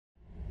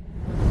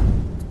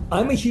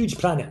I'm a huge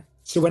planner.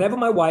 So whenever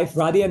my wife,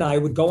 Radhi, and I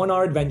would go on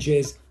our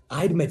adventures,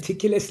 I'd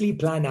meticulously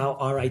plan out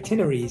our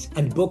itineraries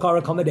and book our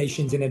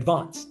accommodations in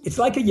advance. It's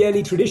like a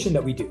yearly tradition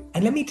that we do.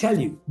 And let me tell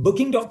you,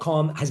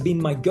 Booking.com has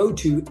been my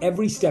go-to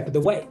every step of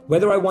the way.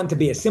 Whether I want to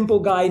be a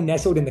simple guy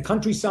nestled in the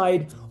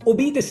countryside or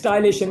be the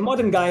stylish and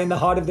modern guy in the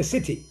heart of the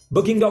city,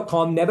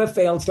 Booking.com never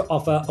fails to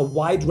offer a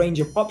wide range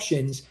of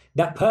options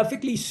that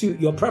perfectly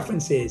suit your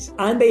preferences,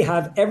 and they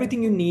have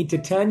everything you need to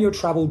turn your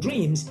travel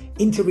dreams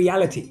into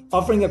reality,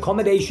 offering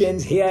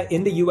accommodations here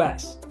in the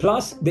US.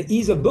 Plus, the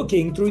ease of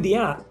booking through the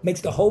app makes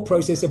the whole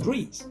process a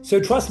breeze. So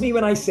trust me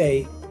when I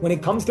say, when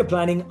it comes to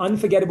planning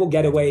unforgettable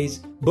getaways,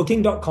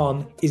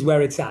 Booking.com is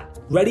where it's at.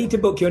 Ready to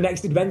book your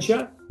next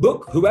adventure?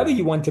 Book whoever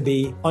you want to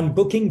be on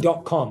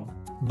Booking.com.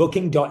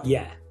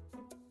 Booking.yeah.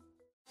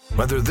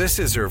 Whether this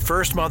is her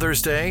first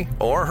Mother's Day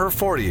or her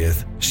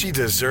 40th, she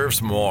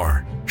deserves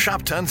more.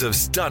 Shop tons of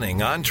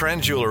stunning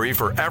on-trend jewelry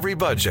for every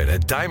budget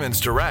at Diamonds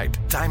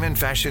Direct. Diamond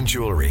fashion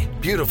jewelry,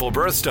 beautiful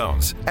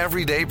birthstones,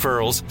 everyday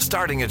pearls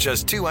starting at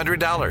just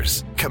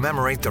 $200.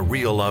 Commemorate the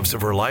real loves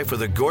of her life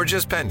with a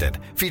gorgeous pendant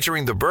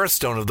featuring the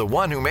birthstone of the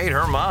one who made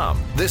her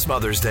mom. This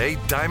Mother's Day,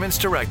 Diamonds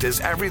Direct is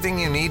everything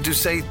you need to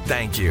say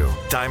thank you.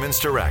 Diamonds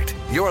Direct,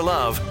 your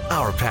love,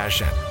 our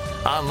passion.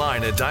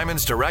 Online at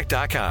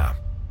diamondsdirect.com.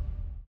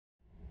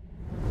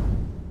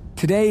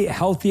 Today,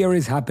 healthier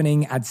is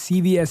happening at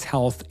CVS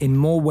Health in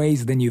more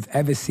ways than you've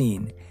ever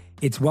seen.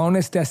 It's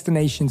wellness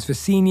destinations for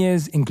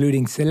seniors,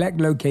 including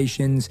select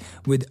locations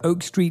with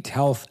Oak Street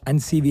Health and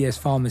CVS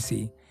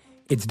Pharmacy.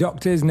 It's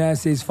doctors,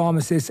 nurses,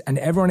 pharmacists, and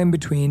everyone in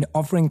between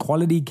offering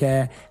quality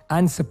care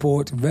and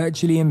support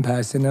virtually, in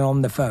person, and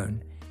on the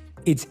phone.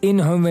 It's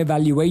in-home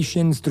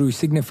evaluations through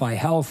Signify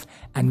Health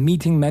and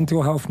meeting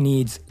mental health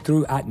needs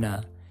through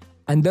Aetna.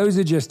 And those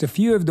are just a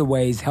few of the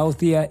ways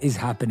healthier is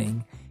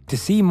happening. To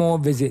see more,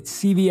 visit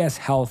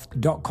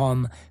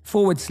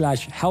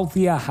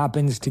cvshealth.com/healthier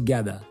happens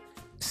together.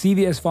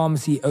 CVS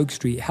Pharmacy, Oak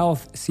Street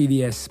Health,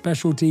 CVS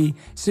Specialty,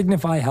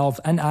 Signify Health,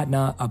 and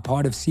Aetna are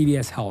part of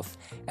CVS Health.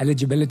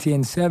 Eligibility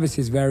and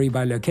services vary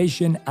by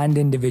location and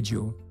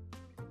individual.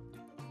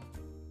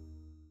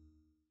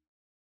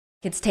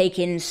 It's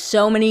taken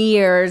so many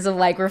years of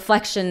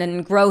reflection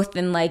and growth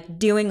and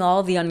doing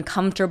all the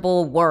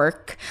uncomfortable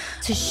work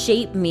to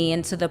shape me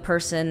into the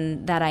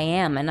person that I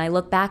am. And I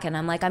look back and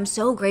I'm I'm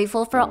so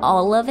grateful for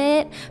all of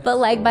it. But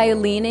by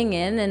leaning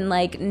in and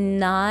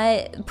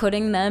not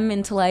putting them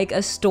into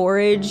a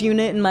storage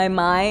unit in my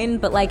mind,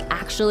 but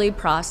actually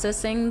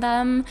processing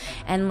them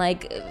and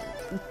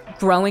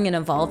growing and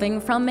evolving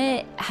from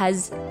it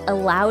has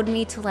allowed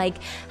me to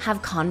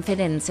have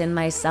confidence in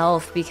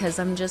myself, because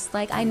I'm just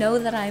I know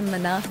that I'm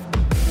enough.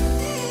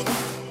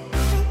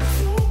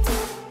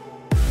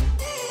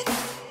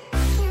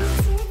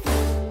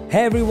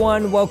 Hey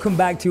everyone, welcome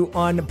back to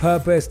On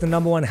Purpose, the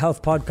 #1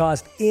 health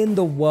podcast in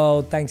the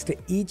world. Thanks to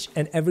each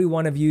and every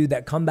one of you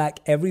that come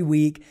back every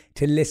week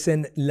to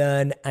listen,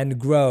 learn, and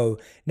grow.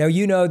 Now,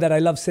 you know that I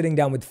love sitting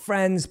down with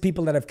friends,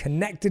 people that I've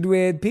connected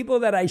with, people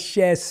that I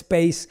share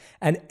space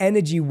and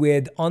energy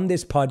with on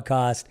this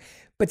podcast.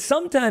 But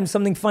sometimes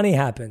something funny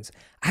happens.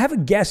 I have a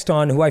guest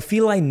on who I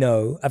feel I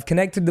know. I've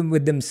connected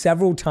with them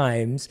several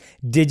times,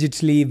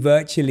 digitally,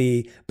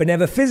 virtually, but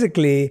never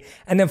physically.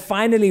 And then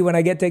finally, when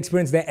I get to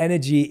experience their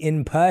energy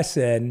in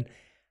person,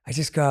 I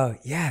just go,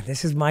 yeah,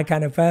 this is my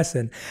kind of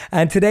person.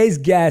 And today's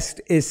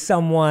guest is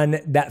someone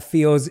that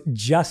feels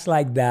just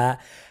like that.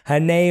 Her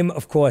name,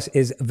 of course,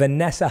 is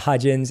Vanessa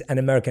Hudgens, an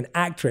American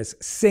actress,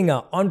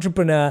 singer,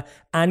 entrepreneur,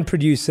 and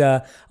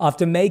producer.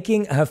 After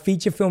making her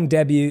feature film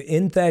debut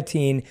in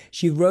 13,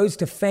 she rose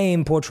to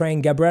fame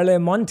portraying Gabriela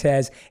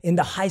Montez in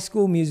the High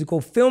School Musical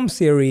film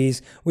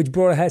series, which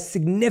brought her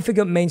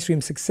significant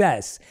mainstream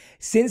success.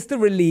 Since the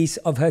release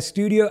of her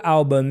studio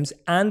albums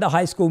and the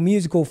High School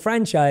Musical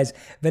franchise,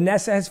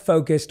 Vanessa has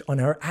focused on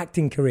her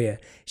acting career.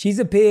 She's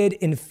appeared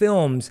in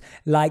films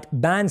like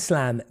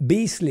Bandslam,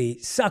 Beastly,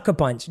 Sucker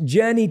Punch,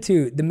 Journey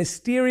 2, The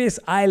Mysterious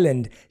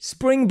Island,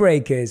 Spring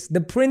Breakers,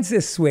 The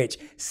Princess Switch,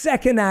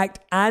 Second Act,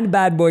 and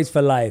Bad Boys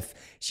for Life.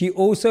 She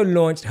also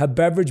launched her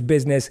beverage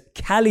business,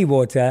 Cali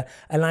Water,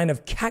 a line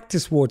of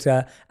cactus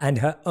water, and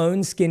her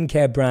own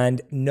skincare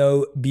brand,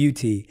 No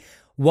Beauty.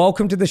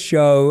 Welcome to the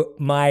show,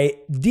 my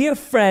dear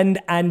friend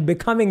and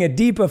becoming a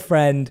deeper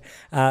friend,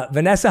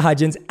 Vanessa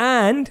Hudgens,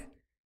 and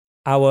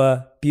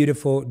our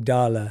beautiful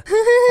Darla.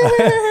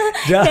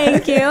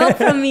 Thank you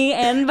from me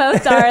and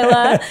both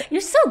Darla.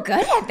 You're so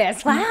good at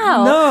this.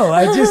 Wow. No,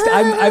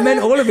 I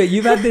meant all of it.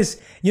 You've had this,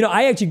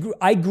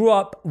 I grew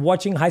up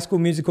watching High School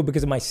Musical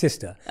because of my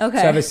sister. Okay.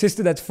 So I have a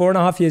sister that's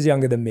 4.5 years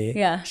younger than me.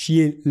 Yeah.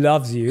 She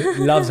loves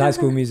High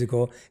School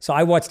Musical. So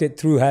I watched it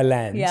through her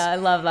lens. Yeah, I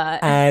love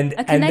that. And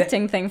a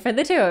connecting thing for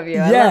the two of you.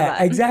 I love yeah,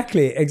 that.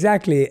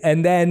 exactly.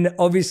 And then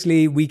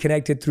obviously we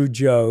connected through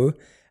Joe.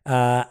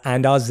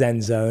 And our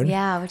Zen Zone.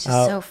 Yeah, which is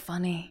so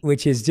funny.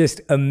 Which is just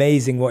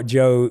amazing what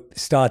Joe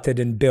started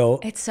and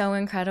built. It's so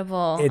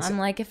incredible. I'm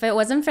if it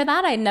wasn't for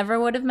that, I never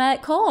would have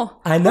met Cole.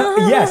 I know,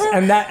 yes,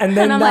 and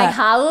then I'm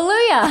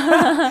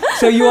hallelujah.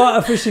 So you are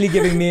officially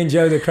giving me and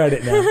Joe the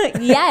credit now.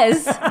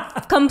 Yes,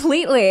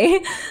 completely.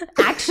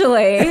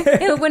 Actually,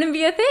 it wouldn't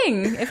be a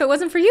thing if it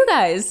wasn't for you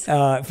guys.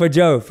 For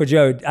Joe,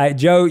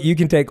 Joe, you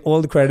can take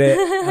all the credit.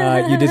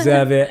 You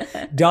deserve it.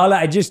 Darla,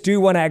 I just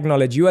do want to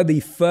acknowledge you are the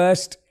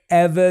first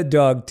ever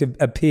dog to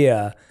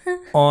appear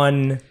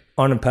on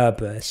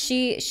Purpose.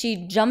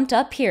 She jumped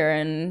up here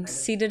and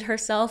seated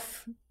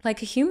herself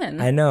like a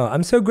human. I know.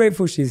 I'm so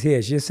grateful she's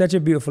here. She has such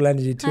a beautiful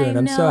energy too, and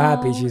I'm so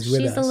happy she's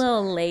with us. She's a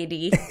little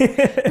lady.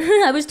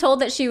 I was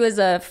told that she was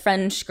a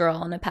French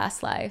girl in a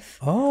past life.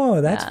 Oh,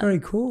 that's very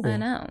cool. I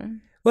know.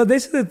 Well,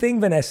 this is the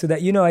thing, Vanessa,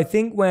 that, I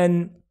think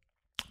when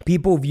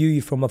people view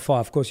you from afar,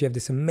 of course, you have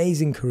this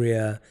amazing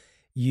career.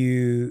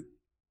 You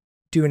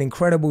do an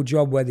incredible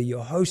job, whether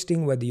you're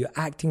hosting, whether you're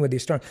acting, whether you're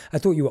starring. I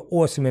thought you were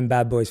awesome in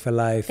Bad Boys for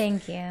Life.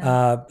 Thank you.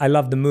 I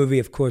love the movie,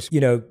 of course.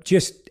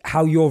 Just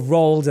how your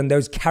roles and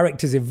those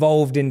characters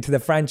evolved into the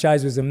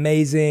franchise was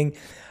amazing.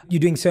 You're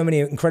doing so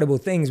many incredible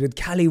things with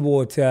Cali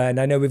Water, and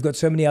I know we've got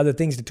so many other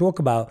things to talk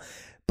about.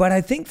 But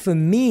I think for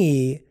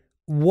me,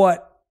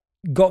 what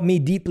got me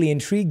deeply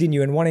intrigued in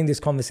you and wanting this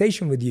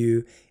conversation with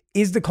you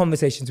is the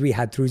conversations we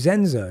had through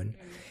Zen Zone.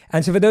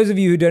 And so for those of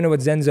you who don't know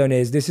what Zen Zone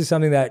is, this is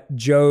something that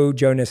Joe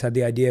Jonas had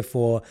the idea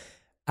for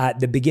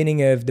at the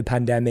beginning of the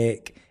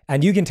pandemic.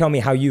 And you can tell me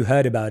how you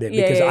heard about it,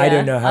 because I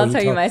don't know how I'll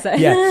tell you my side.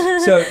 Yeah.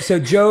 So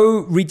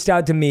Joe reached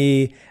out to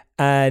me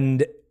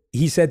and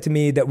he said to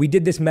me that we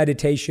did this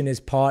meditation as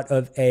part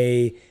of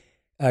a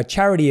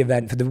charity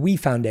event for the We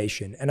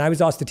Foundation. And I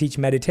was asked to teach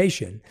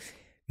meditation.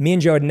 Me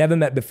and Joe had never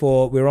met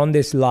before. We were on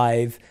this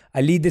live.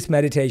 I lead this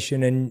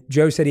meditation and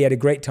Joe said he had a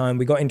great time.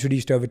 We got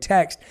introduced over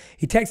text.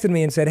 He texted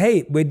me and said,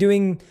 hey, we're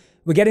getting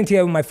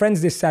together with my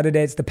friends this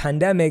Saturday. It's the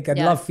pandemic. I'd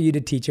love for you to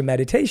teach a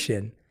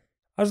meditation.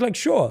 I was like,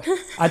 sure.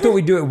 I thought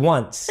we'd do it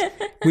once.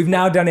 We've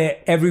now done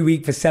it every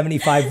week for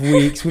 75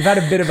 weeks. We've had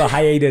a bit of a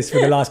hiatus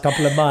for the last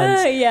couple of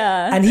months.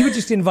 And he would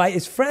just invite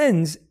his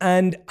friends.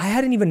 And I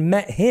hadn't even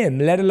met him,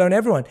 let alone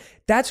everyone.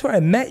 That's where I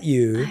met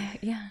you.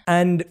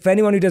 And for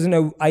anyone who doesn't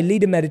know, I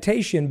lead a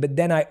meditation, but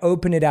then I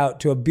open it out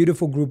to a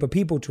beautiful group of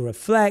people to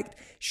reflect,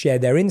 share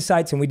their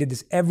insights. And we did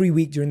this every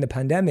week during the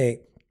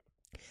pandemic.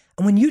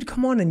 And when you'd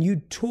come on and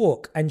you'd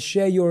talk and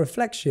share your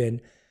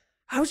reflection,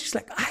 I was just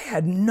like, I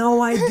had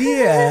no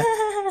idea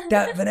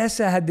that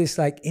Vanessa had this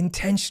like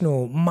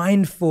intentional,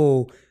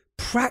 mindful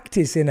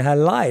practice in her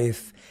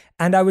life.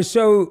 And that was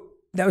so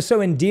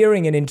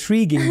endearing and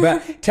intriguing.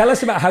 But tell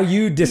us about how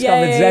you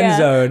discovered Zen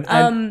Zone.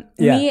 And,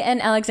 me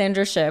and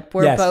Alexandra Shipp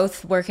were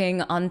both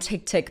working on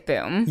Tick Tick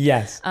Boom.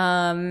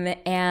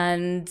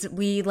 And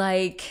we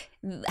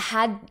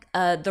had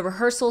the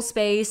rehearsal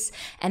space,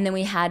 and then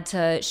we had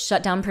to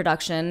shut down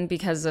production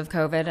because of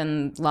COVID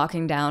and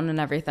locking down and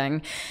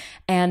everything.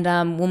 And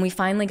when we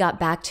finally got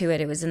back to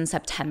it, it was in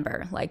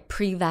September, like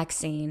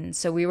pre-vaccine.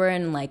 So we were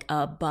in like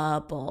a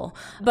bubble.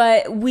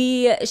 But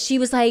she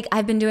was like,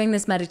 I've been doing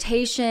this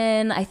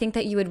meditation. I think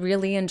that you would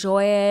really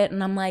enjoy it.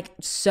 And I'm like,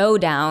 so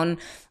down.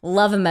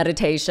 Love a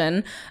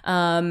meditation.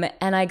 And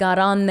I got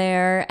on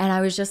there and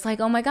I was just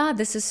like, oh my God,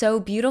 this is so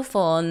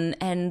beautiful.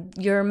 And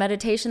your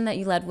meditation that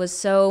you led was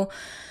so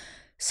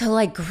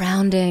like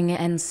grounding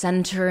and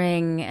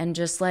centering and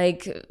just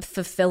like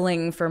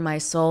fulfilling for my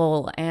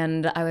soul.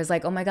 And I was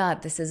like, oh my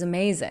God, this is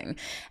amazing.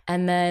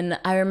 And then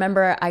I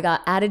remember I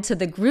got added to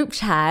the group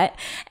chat,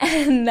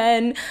 and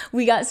then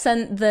we got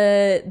sent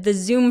the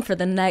Zoom for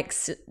the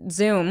next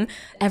Zoom.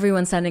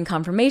 Everyone's sending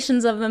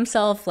confirmations of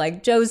themselves,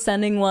 like Joe's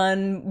sending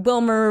one,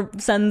 Wilmer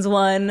sends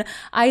one,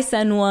 I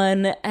send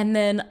one. And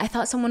then I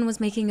thought someone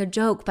was making a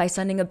joke by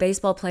sending a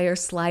baseball player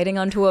sliding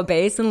onto a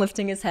base and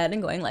lifting his head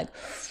and going like,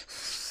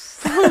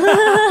 so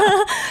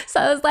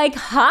I was like,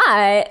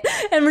 hot,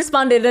 and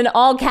responded in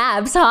all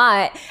caps,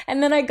 hot.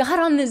 And then I got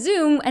on the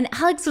Zoom and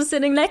Alex was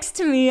sitting next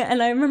to me,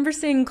 and I remember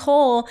seeing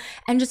Cole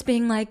and just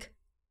being like,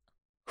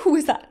 who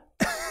is that?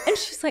 And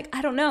she's like,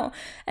 I don't know.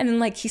 And then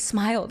like he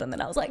smiled, and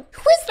then I was like,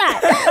 who is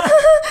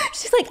that?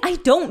 She's like, I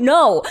don't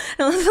know.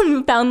 And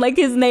I found like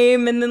his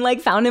name, and then like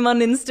found him on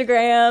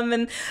Instagram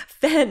and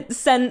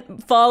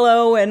sent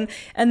follow, and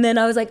then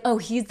I was like, oh,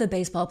 he's the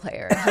baseball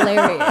player.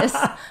 Hilarious.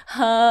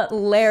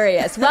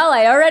 Hilarious. Well,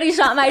 I already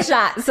shot my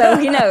shot, so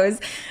he knows.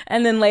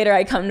 And then later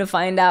I come to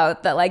find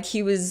out that like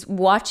he was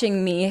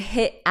watching me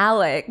hit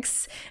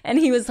Alex, and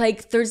he was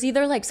like, there's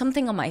either like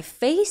something on my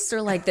face,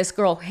 or like this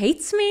girl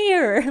hates me,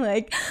 or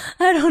like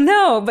I don't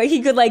know, but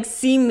he could like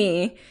see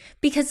me,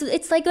 because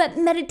it's like that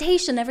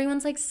meditation.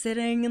 Everyone's like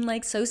sitting and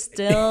like so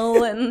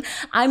still, and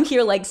I'm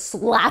here like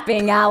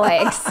slapping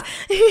Alex,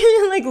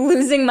 like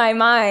losing my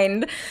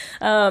mind.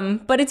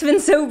 But it's been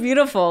so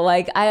beautiful.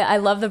 Like I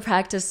love the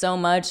practice so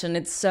much, and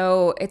it's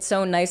so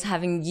nice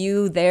having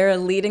you there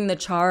leading the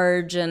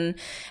charge, and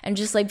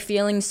just like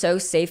feeling so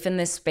safe in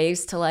this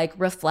space to like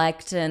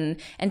reflect and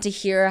to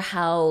hear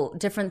how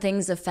different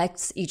things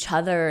affect each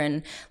other,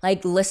 and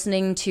like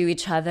listening to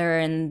each other,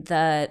 and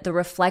the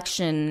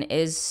reflection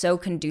is so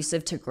conducive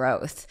to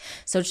growth.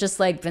 So it's just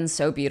like been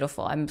so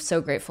beautiful. I'm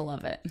so grateful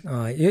of it.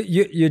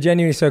 You're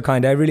genuinely so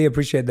kind. I really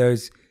appreciate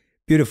those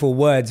beautiful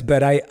words,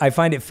 but I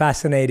find it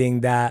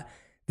fascinating that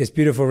this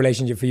beautiful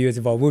relationship for you has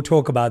evolved. We'll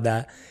talk about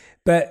that.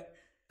 But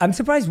I'm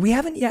surprised we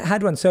haven't yet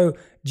had one. So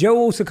Joe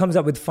also comes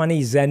up with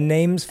funny Zen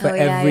names for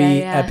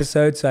every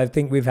episode. So I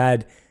think we've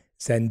had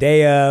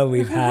Zendaya,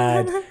 we've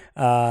had,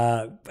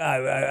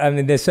 I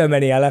mean, there's so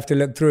many, I'll have to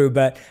look through,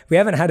 but we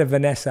haven't had a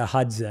Vanessa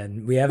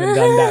Hudgens. We haven't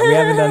done that. We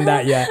haven't done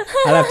that yet.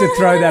 I'll have to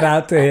throw that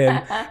out to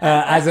him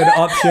as an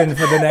option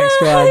for the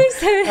next one.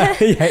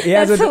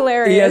 That's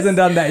hilarious. He hasn't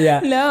done that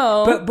yet.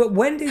 No. But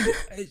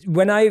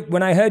when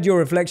I heard your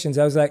reflections,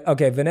 I was like,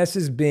 okay,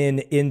 Vanessa's been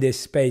in this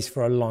space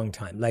for a long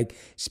time, like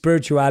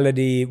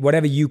spirituality,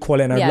 whatever you call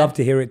it. And I'd love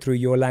to hear it through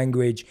your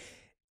language.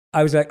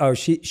 I was like, oh,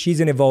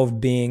 she's an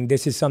evolved being.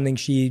 This is something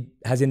she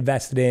has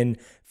invested in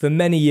for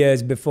many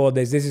years before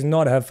this. This is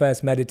not her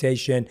first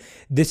meditation.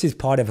 This is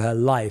part of her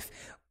life.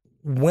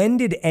 When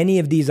did any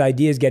of these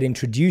ideas get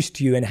introduced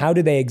to you, and how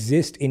do they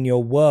exist in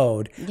your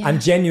world? Yeah. I'm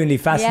genuinely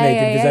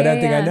fascinated because I don't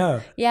think I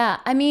know. Yeah,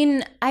 I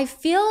mean, I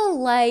feel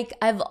like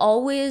I've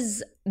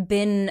always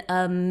been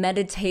a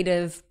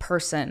meditative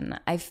person.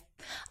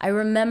 I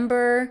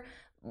remember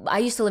I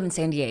used to live in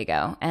San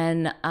Diego,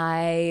 and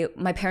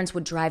my parents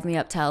would drive me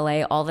up to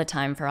LA all the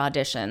time for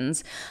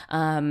auditions.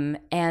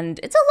 And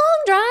it's a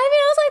long drive,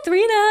 it's like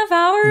 3.5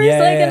 hours.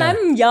 And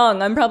I'm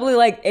young. I'm probably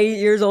like 8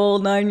 years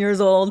old, 9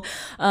 years old.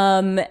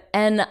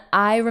 And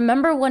I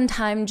remember one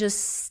time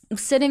just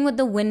sitting with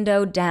the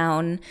window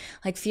down,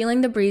 like feeling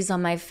the breeze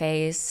on my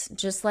face,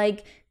 just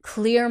like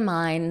clear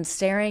mind,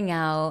 staring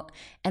out,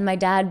 and my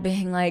dad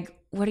being like,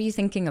 "What are you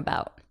thinking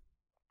about?"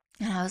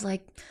 And I was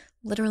like,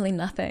 literally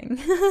nothing.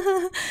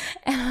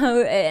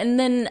 And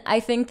then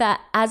I think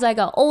that as I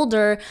got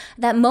older,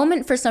 that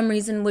moment for some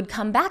reason would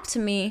come back to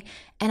me.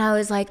 And I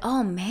was like,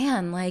 oh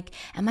man, like,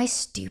 am I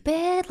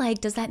stupid? Like,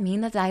 does that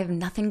mean that I have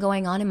nothing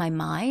going on in my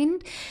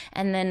mind?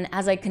 And then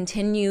as I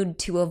continued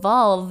to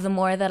evolve, the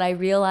more that I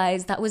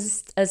realized that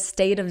was a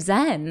state of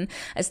Zen,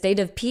 a state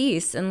of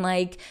peace. And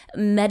like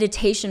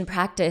meditation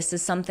practice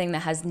is something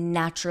that has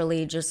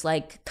naturally just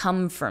like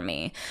come for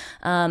me.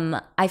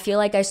 I feel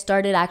like I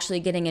started actually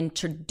getting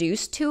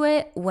introduced to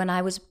it when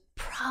I was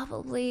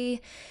probably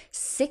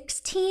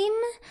 16.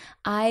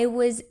 I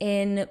was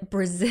in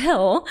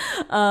Brazil.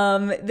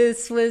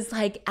 This was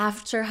like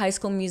after High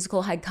School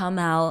Musical had come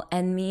out,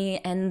 and me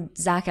and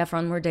Zac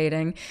Efron were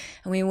dating,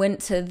 and we went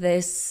to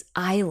this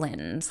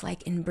island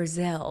like in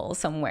Brazil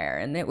somewhere,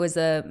 and it was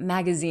a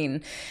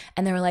magazine,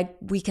 and they were like,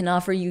 we can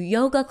offer you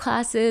yoga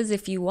classes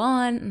if you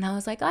want. And I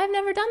was like, I've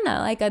never done that.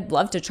 Like, I'd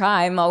love to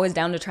try. I'm always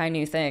down to try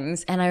new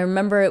things. And I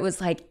remember it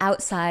was like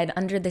outside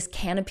under this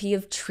canopy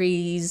of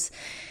trees.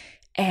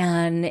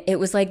 And it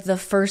was like the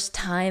first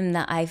time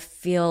that I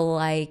feel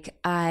like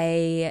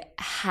I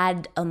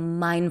had a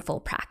mindful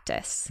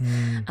practice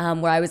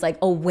where I was like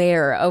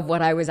aware of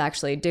what I was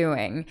actually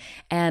doing.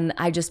 And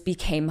I just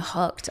became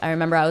hooked. I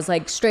remember I was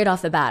like straight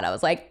off the bat, I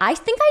was like, I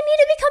think I need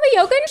to become a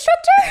yoga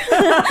instructor.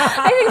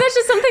 I think that's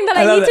just something that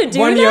I need to do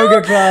One now.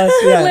 yoga class.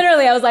 Yeah.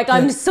 Literally, I was like,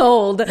 I'm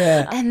sold.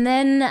 Yeah. And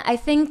then I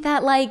think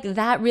that like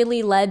that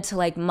really led to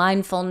like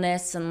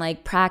mindfulness and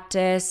like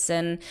practice.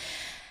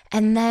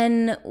 And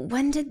then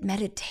when did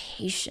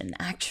meditation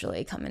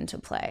actually come into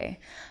play?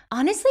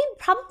 Honestly,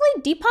 probably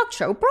Deepak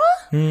Chopra.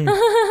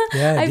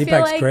 Yeah,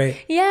 Deepak's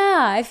great.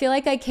 Yeah, I feel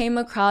like I came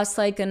across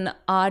like an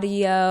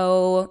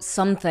audio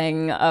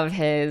something of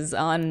his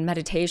on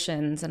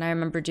meditations. And I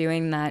remember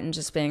doing that and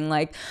just being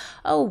like,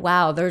 oh,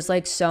 wow, there's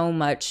like so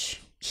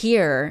much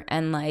here,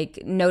 and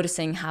like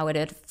noticing how it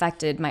had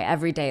affected my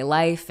everyday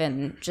life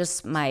and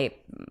just my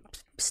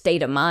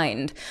state of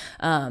mind.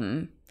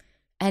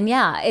 And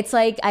yeah, it's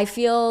like, I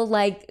feel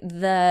like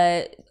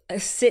the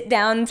sit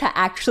down to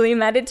actually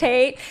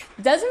meditate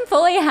doesn't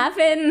fully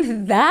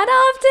happen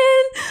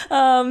that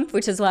often,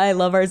 which is why I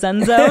love our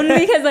Zen zone,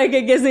 because like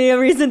it gives me a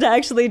reason to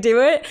actually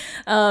do it.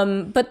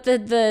 But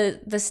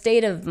the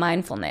state of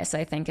mindfulness,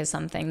 I think, is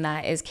something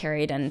that is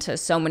carried into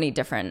so many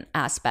different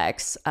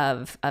aspects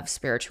of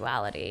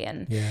spirituality.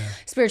 And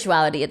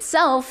spirituality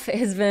itself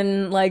has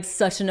been like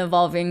such an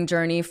evolving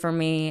journey for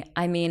me.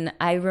 I mean,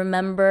 I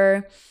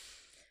remember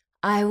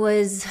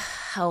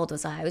how old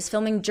was I? I was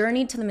filming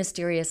Journey to the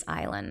Mysterious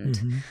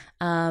Island.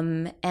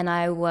 And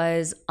I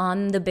was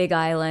on the big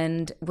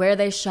island where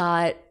they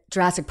shot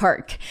Jurassic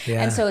Park.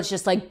 Yeah. And so it's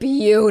just like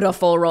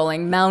beautiful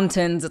rolling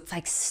mountains. It's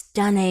like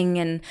stunning.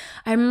 And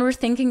I remember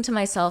thinking to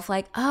myself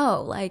like,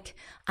 oh, like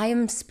I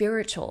am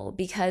spiritual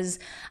because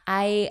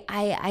I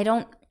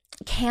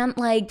can't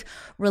like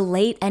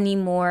relate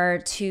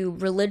anymore to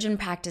religion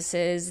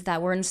practices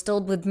that were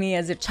instilled with me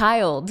as a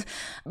child,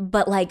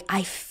 but like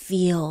I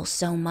feel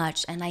so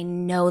much, and I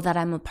know that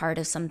I'm a part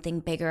of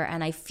something bigger,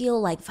 and I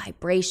feel like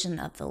vibration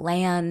of the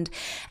land,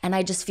 and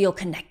I just feel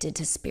connected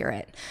to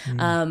spirit.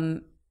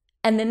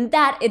 And then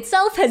that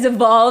itself has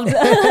evolved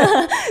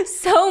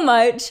so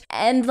much.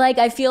 And like,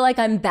 I feel like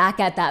I'm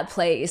back at that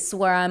place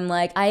where I'm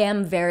like, I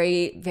am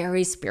very,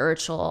 very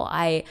spiritual.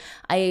 I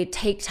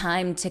take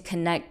time to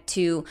connect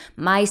to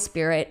my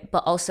spirit,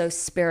 but also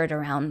spirit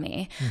around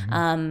me.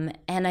 And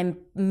I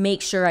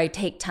make sure I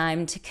take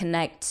time to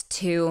connect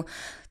to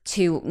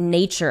to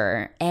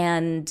nature,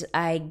 and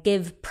I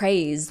give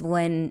praise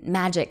when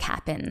magic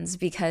happens,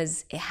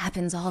 because it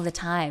happens all the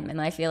time.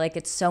 And I feel like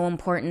it's so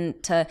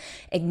important to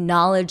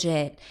acknowledge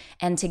it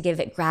and to give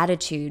it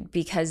gratitude,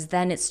 because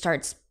then it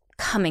starts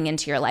coming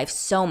into your life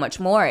so much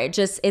more.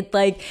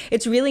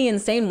 It's really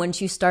insane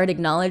once you start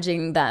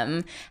acknowledging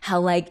them, how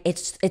like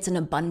it's an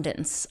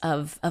abundance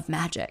of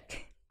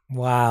magic.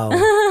 Wow.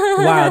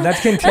 Wow,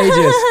 that's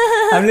contagious.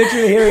 I'm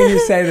literally hearing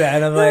you say that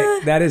and I'm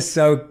like, that is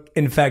so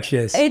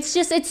infectious.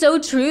 It's so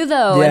true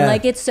though. Yeah. And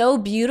like, it's so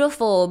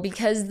beautiful,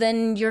 because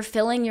then you're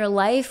filling your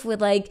life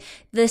with like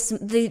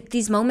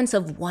these moments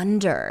of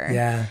wonder.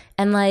 Yeah.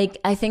 And like,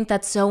 I think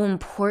that's so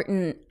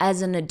important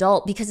as an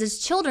adult, because as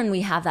children,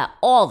 we have that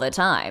all the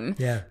time.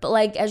 Yeah. But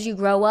like, as you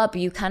grow up,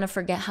 you kind of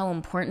forget how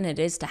important it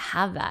is to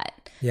have that.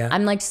 Yeah.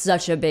 I'm like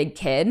such a big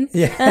kid.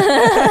 Yeah.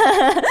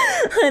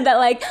 That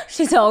like,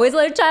 she's always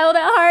like a child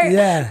at heart.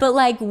 Yeah. But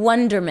like,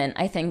 wonderment,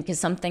 I think, is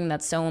something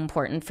that's so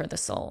important for the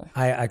soul.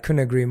 I couldn't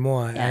agree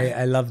more. Yeah.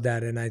 I love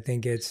that. And I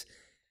think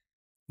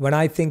when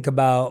I think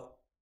about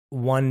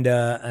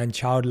wonder and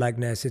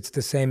childlikeness, it's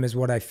the same as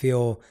what I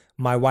feel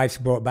my wife's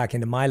brought back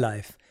into my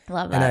life.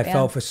 Love that. And I yeah.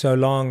 felt for so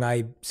long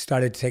I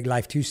started to take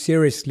life too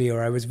seriously,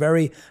 or I was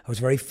very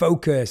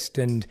focused,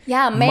 and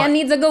Yeah, man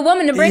needs a good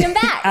woman to bring him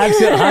back.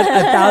 Absolutely,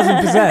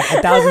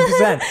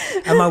 1,000%.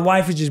 And my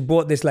wife has just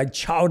brought this like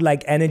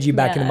childlike energy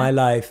back into my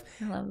life.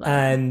 I love that.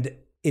 And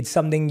it's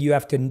something you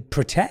have to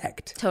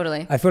protect.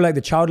 Totally. I feel like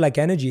the childlike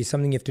energy is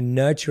something you have to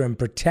nurture and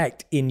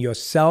protect in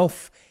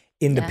yourself,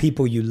 in the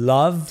people you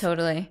love.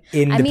 Totally.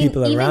 In the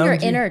people around you. Even your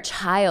inner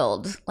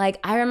child. Like,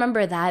 I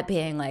remember that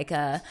being like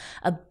a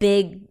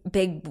big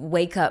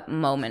wake up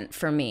moment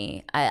for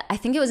me. I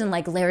think it was in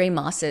like Larry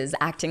Moss's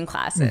acting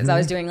classes. I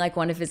was doing like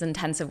one of his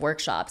intensive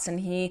workshops, and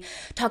he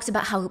talks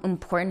about how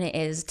important it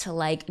is to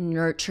like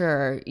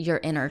nurture your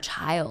inner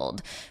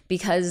child,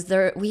 because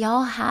we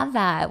all have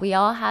that. We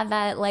all have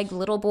that like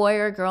little boy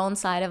or girl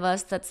inside of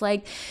us that's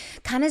like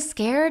kind of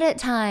scared at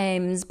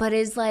times, but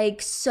is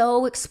like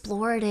so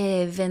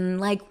explorative and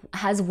like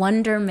has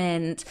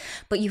wonderment,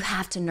 but you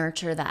have to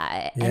nurture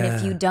that. And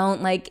if you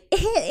don't, like,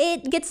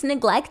 it gets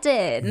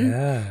neglected.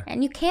 Yeah.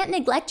 And you can't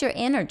neglect your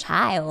inner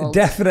child.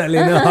 Definitely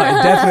not.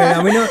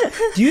 Definitely not.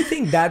 Do you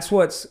think that's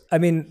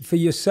for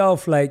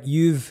yourself, like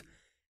you've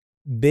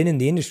been in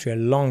the industry a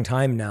long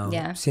time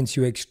now, since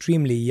you were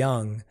extremely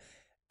young.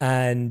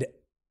 And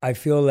I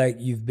feel like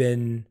you've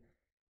been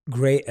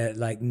great at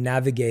like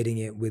navigating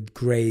it with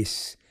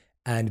grace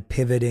and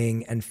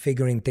pivoting and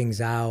figuring things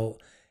out.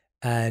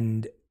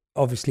 And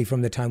obviously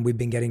from the time we've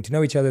been getting to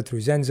know each other through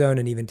Zen Zone,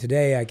 and even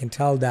today, I can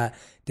tell that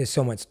there's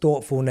so much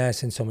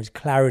thoughtfulness and so much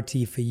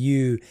clarity for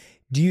you.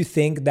 Do you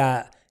think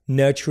that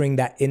nurturing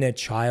that inner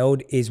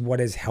child is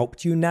what has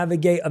helped you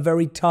navigate a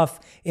very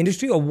tough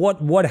industry, or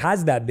what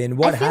has that been?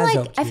 What has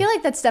helped you? I feel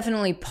like that's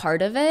definitely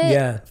part of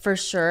it, for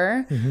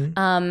sure,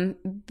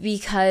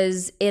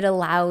 because it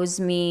allows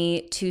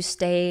me to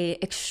stay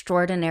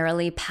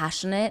extraordinarily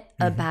passionate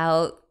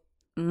about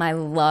my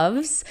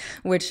loves,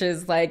 which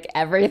is like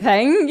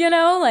everything,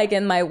 like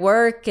in my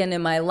work and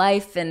in my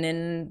life and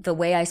in the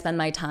way I spend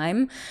my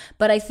time.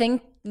 But I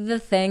think the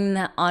thing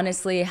that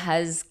honestly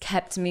has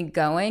kept me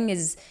going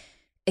is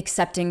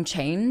accepting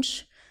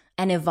change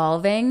and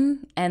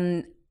evolving,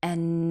 and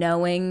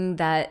knowing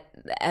that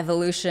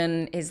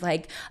evolution is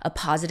like a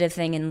positive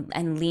thing,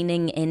 and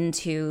leaning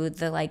into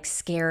the like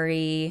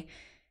scary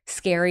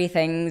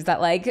things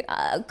that like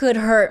could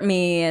hurt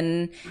me,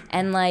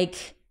 and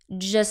like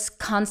just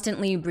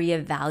constantly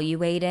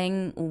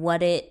reevaluating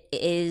what it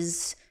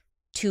is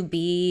to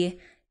be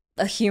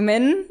a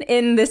human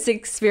in this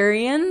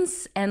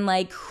experience, and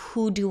like,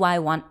 who do I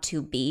want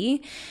to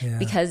be?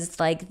 Because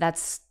like,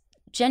 that's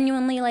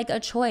genuinely like a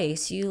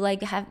choice.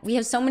 We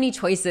have so many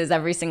choices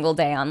every single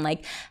day on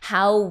like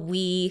how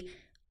we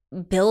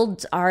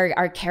build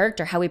our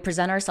character, how we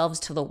present ourselves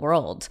to the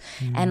world.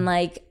 And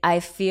like, I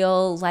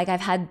feel like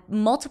I've had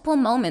multiple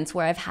moments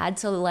where I've had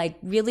to like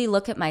really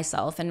look at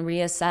myself and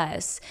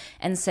reassess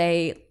and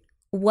say,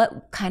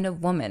 what kind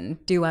of woman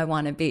do I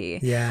want to be?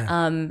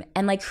 And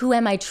like, who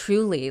am I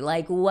truly?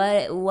 Like,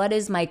 what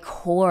is my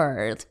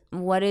core?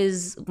 What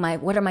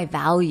are my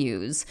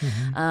values?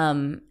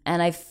 And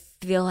I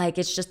feel like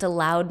it's just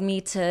allowed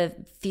me to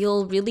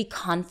feel really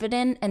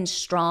confident and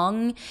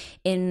strong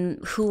in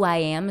who I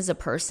am as a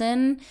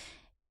person.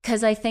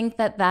 Because I think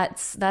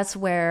that's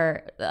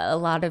where a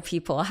lot of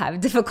people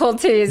have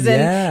difficulties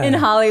in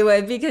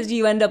Hollywood, because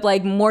you end up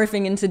like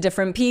morphing into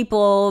different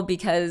people,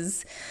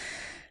 because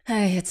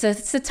it's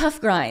a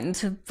tough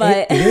grind.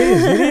 But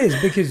it is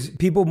because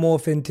people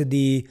morph into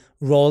the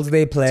roles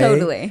they play.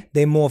 Totally.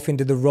 They morph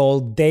into the role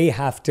they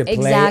have to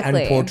play and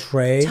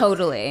portray.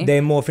 Totally.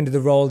 They morph into the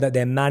role that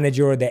their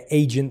manager or their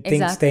agent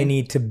thinks they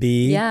need to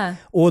be.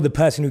 Or the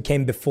person who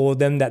came before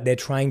them that they're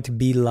trying to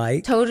be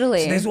like.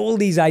 Totally. So there's all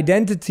these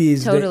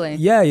identities that,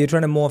 you're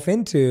trying to morph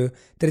into,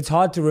 that it's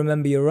hard to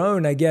remember your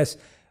own, I guess.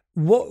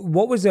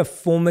 What was a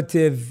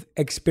formative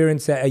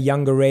experience at a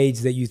younger age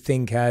that you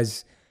think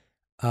has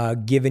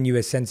given you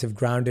a sense of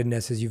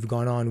groundedness as you've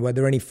gone on? Were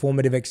there any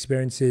formative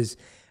experiences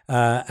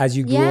as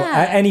you grew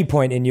at any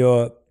point in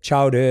your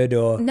childhood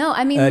or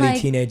early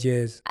teenage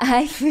years?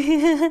 I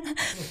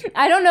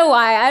don't know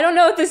why. I don't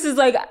know if this is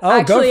like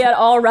actually at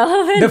all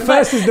relevant. The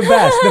first is the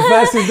best. The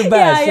first is the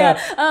best. Yeah.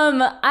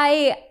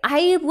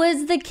 I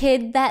was the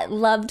kid that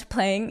loved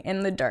playing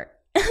in the dirt.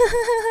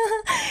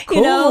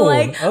 Cool.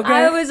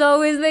 I was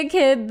always the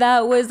kid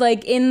that was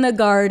like in the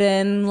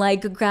garden,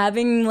 like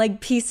grabbing like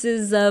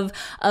pieces of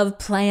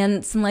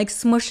plants and like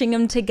smushing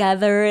them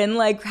together and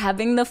like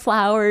grabbing the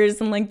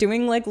flowers and like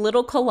doing like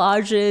little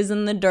collages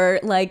in the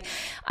dirt. Like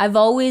I've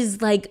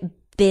always like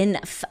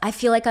I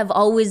feel like I've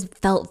always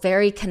felt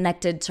very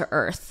connected to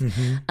earth.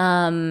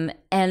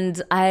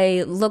 And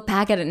I look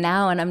back at it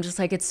now and I'm just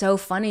like, it's so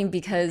funny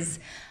because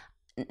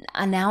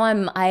now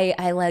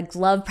I like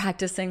love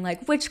practicing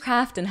like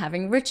witchcraft and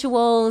having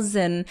rituals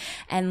and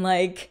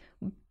like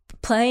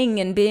playing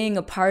and being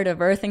a part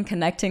of earth and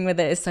connecting with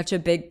it is such a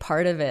big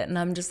part of it. And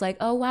I'm just like,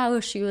 oh wow,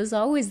 she was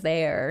always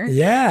there.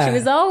 Yeah. She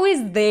was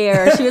always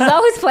there. She was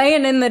always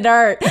playing in the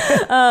dirt.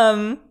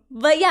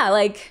 But yeah,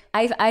 like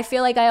I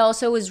feel like I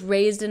also was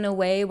raised in a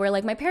way where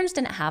like my parents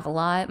didn't have a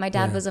lot. My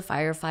dad was a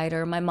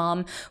firefighter. My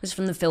mom was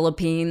from the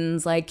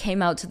Philippines, like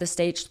came out to the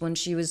States when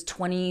she was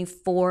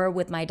 24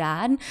 with my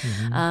dad.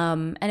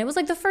 And it was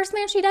like the first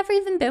man she'd ever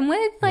even been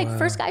with, like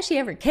first guy she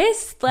ever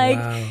kissed, like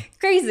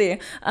crazy.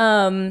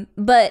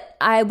 But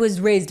I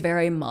was raised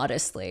very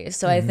modestly.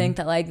 So I think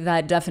that like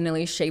that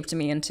definitely shaped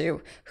me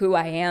into who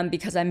I am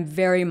because I'm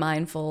very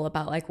mindful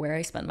about like where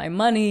I spend my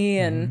money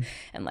and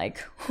like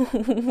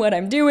what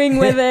I'm doing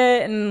with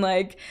it and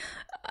like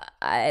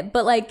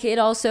but like it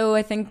also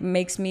I think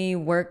makes me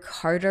work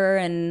harder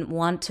and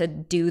want to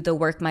do the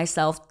work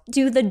myself,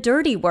 do the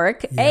dirty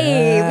work.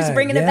 Was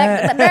bringing it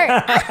back to the dirt.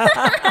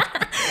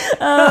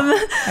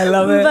 I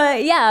love it.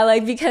 But yeah,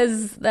 like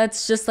because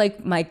that's just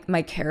like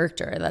my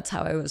character. That's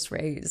how I was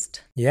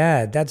raised.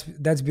 Yeah,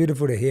 that's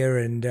beautiful to hear.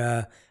 And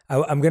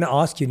I'm going to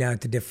ask you now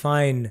to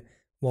define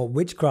what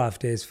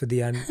witchcraft is for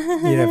the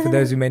for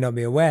those who may not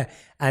be aware,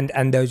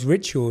 and those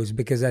rituals,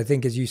 because I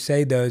think as you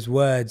say those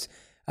words,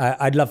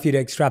 I'd love for you to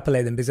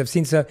extrapolate them, because I've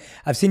seen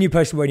you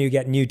post when you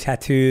get new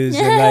tattoos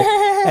and like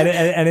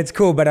and it's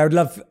cool, but I'd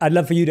love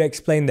for you to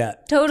explain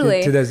that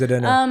totally to those that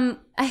don't know.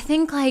 I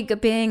think like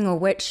being a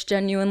witch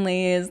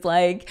genuinely is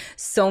like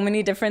so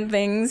many different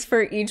things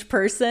for each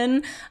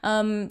person.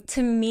 To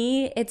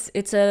me,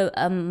 it's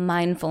a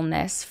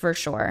mindfulness for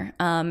sure.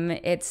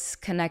 It's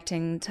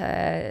connecting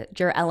to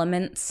your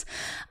elements.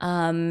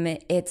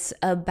 It's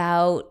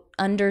about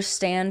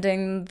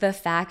understanding the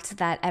fact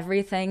that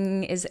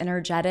everything is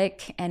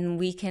energetic and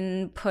we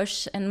can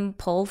push and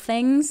pull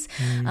things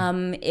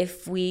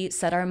if we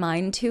set our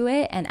mind to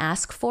it and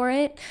ask for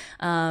it.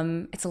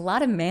 It's a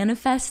lot of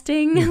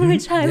manifesting,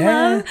 which I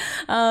love.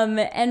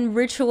 And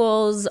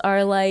rituals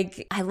are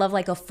like, I love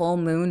like a full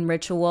moon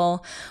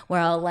ritual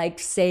where I'll like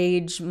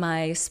sage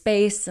my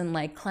space and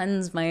like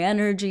cleanse my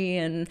energy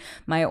and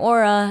my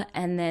aura,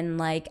 and then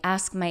like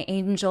ask my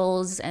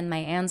angels and my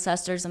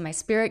ancestors and my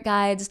spirit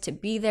guides to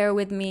be there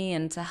with me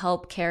and to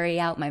help carry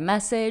out my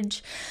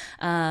message.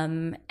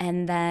 And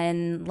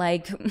then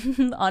like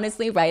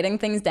honestly writing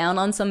things down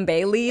on some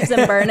bay leaves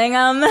and burning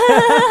them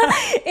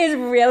is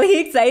really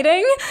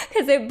exciting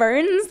because it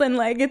burns and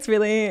like it's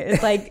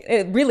like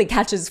it really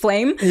catches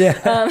flame.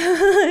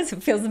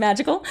 It feels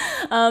magical.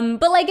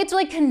 But like it's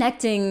like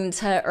connecting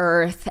to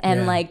earth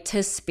and like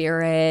to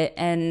spirit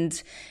and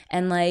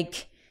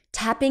like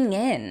tapping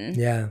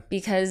in,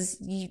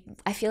 because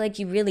I feel like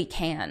you really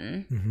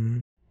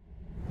can.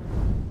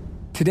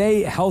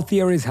 Today,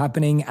 healthier is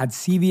happening at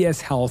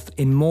CVS Health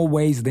in more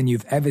ways than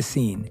you've ever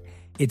seen.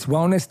 It's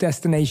wellness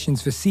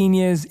destinations for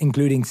seniors,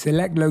 including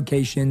select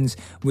locations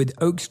with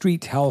Oak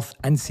Street Health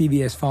and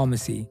CVS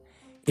Pharmacy.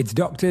 It's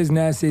doctors,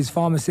 nurses,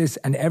 pharmacists,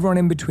 and everyone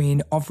in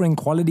between offering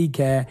quality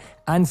care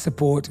and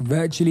support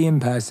virtually,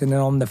 in person,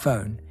 and on the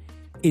phone.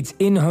 It's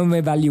in-home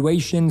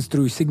evaluations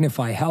through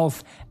Signify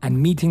Health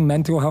and meeting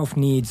mental health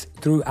needs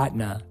through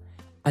Aetna.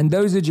 And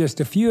those are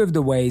just a few of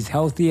the ways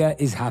healthier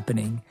is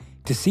happening.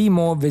 To see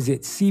more,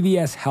 visit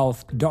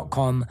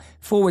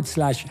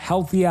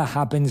cvshealth.com/healthier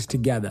happens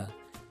together.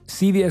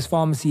 CVS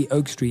Pharmacy,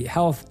 Oak Street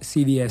Health,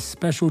 CVS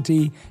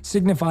Specialty,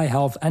 Signify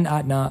Health, and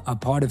Aetna are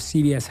part of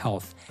CVS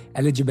Health.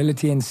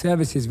 Eligibility and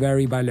services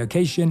vary by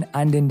location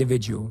and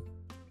individual.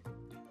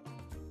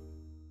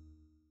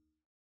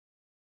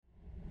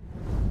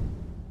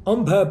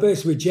 On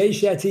Purpose with Jay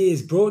Shetty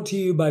is brought to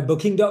you by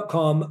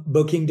Booking.com,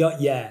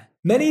 Booking.yeah.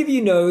 Many of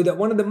you know that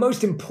one of the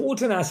most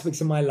important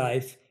aspects of my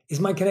life is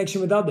my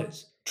connection with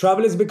others.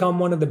 Travel has become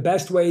one of the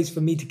best ways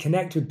for me to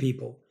connect with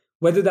people,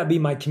 whether that be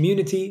my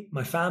community,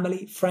 my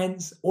family,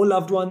 friends, or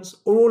loved ones,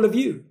 or all of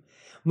you.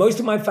 Most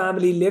of my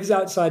family lives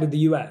outside of the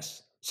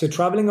US, so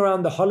traveling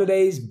around the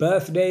holidays,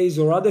 birthdays,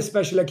 or other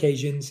special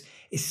occasions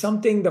is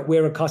something that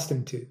we're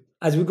accustomed to.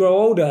 As we grow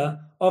older,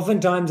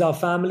 oftentimes our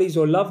families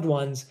or loved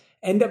ones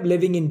end up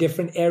living in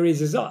different areas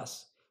as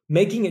us,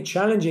 making it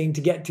challenging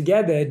to get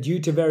together due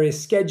to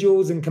various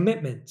schedules and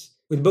commitments.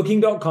 With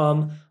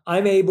Booking.com,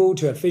 I'm able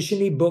to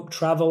efficiently book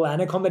travel and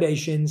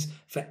accommodations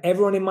for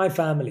everyone in my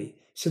family,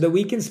 so that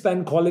we can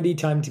spend quality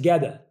time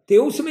together. They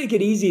also make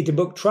it easy to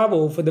book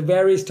travel for the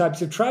various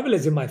types of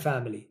travelers in my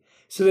family,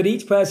 so that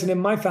each person in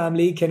my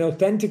family can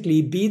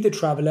authentically be the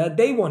traveler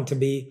they want to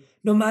be,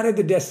 no matter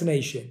the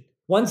destination.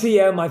 Once a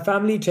year, my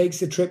family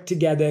takes a trip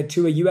together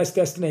to a US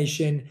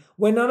destination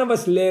where none of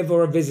us live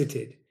or are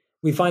visited.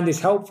 We find this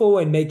helpful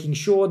in making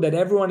sure that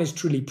everyone is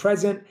truly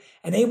present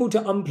and able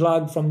to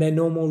unplug from their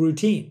normal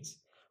routines,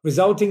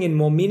 resulting in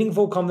more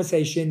meaningful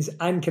conversations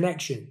and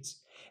connections.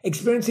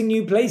 Experiencing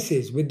new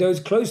places with those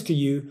close to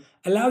you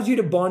allows you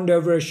to bond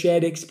over a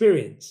shared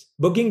experience.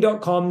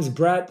 Booking.com's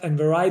breadth and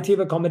variety of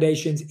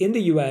accommodations in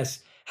the US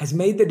has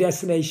made the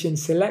destination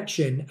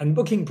selection and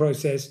booking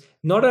process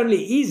not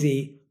only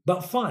easy,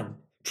 but fun.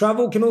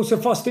 Travel can also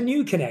foster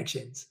new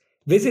connections.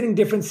 Visiting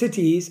different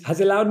cities has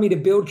allowed me to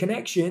build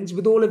connections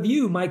with all of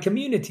you, my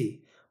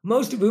community,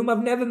 most of whom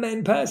I've never met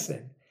in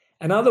person,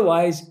 and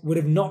otherwise would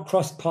have not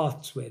crossed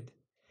paths with.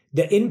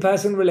 The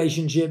in-person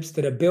relationships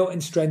that are built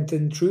and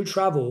strengthened through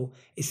travel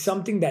is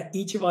something that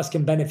each of us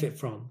can benefit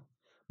from.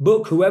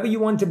 Book whoever you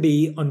want to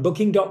be on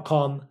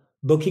booking.com,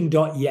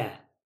 booking.yeah.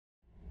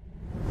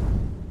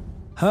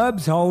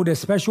 Herbs hold a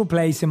special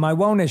place in my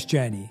wellness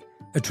journey,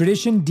 a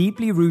tradition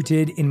deeply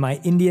rooted in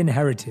my Indian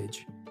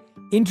heritage.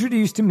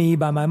 Introduced to me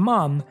by my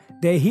mum,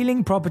 their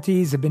healing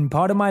properties have been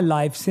part of my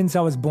life since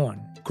I was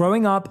born.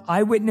 Growing up,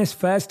 I witnessed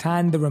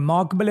firsthand the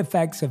remarkable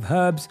effects of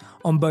herbs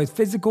on both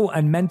physical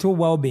and mental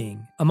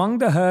well-being. Among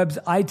the herbs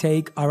I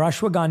take are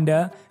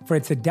ashwagandha for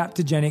its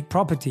adaptogenic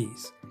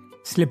properties,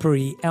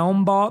 slippery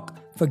elm bark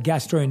for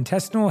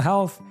gastrointestinal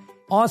health.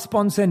 Our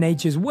sponsor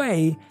Nature's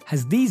Way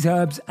has these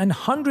herbs and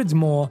hundreds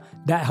more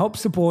that help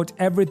support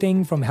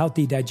everything from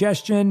healthy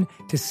digestion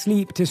to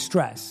sleep to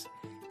stress.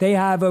 They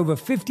have over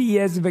 50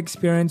 years of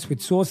experience with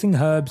sourcing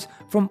herbs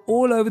from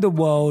all over the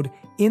world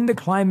in the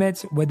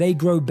climates where they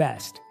grow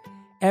best.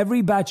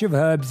 Every batch of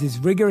herbs is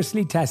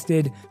rigorously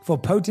tested for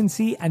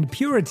potency and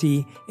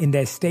purity in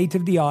their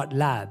state-of-the-art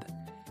lab.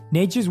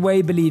 Nature's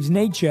Way believes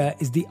nature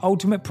is the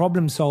ultimate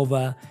problem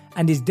solver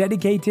and is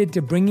dedicated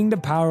to bringing the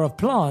power of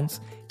plants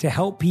to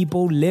help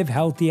people live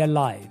healthier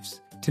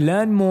lives. To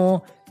learn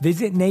more,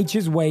 visit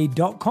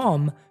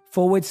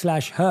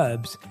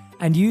naturesway.com/herbs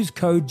and use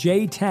code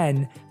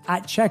J10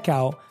 at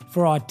checkout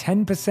for our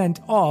 10%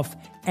 off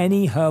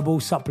any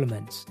herbal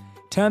supplements.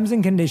 Terms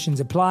and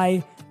conditions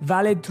apply,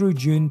 valid through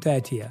June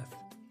 30th.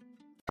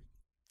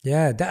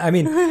 Yeah,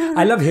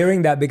 I love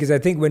hearing that because I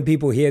think when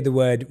people hear the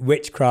word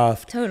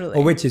witchcraft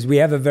or witches, we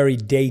have a very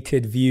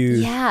dated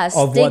view.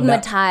 Of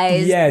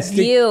stigmatized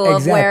view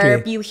of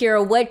where you hear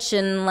a witch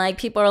and like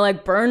people are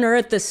like, burn her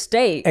at the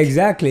stake.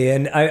 Exactly.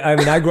 And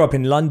I grew up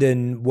in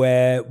London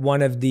where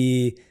one of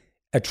the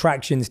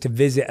attractions to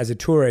visit as a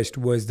tourist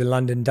was the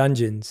London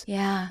dungeons.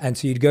 Yeah. And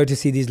so you'd go to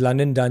see these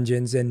London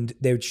dungeons and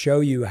they would show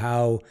you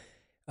how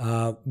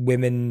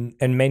women,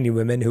 and mainly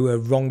women, who are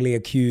wrongly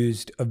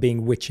accused of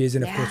being witches,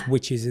 and of course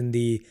witches in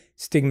the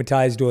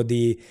stigmatized or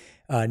the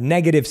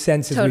negative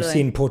sense as we've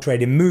seen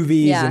portrayed in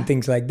movies and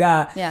things like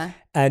that. Yeah.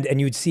 And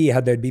you'd see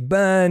how they'd be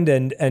burned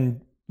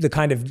and the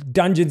kind of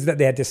dungeons that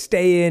they had to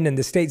stay in and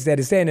the states they had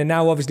to stay in. And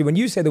now obviously when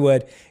you say the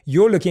word,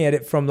 you're looking at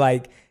it from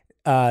like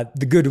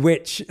the good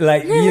witch,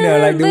 like, you know,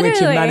 like the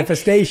witch of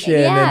manifestation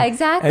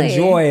and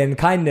joy and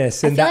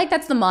kindness. And I feel like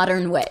that's the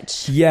modern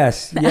witch.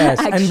 Yes. And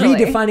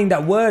redefining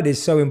that word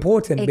is so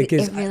important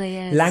because it really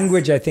is.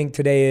 Language, I think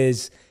today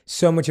is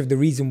so much of the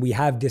reason we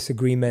have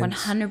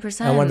disagreements.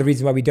 100%. And one of the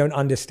reasons why we don't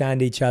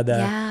understand each other.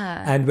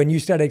 Yeah. And when you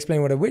started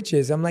explaining what a witch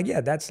is, I'm like,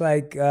 yeah, that's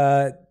like,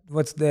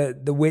 what's the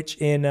witch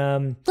in...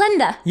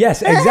 Glinda.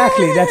 Yes,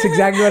 exactly. That's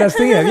exactly what I was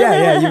thinking of.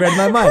 Yeah, you read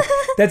my mind.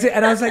 That's it.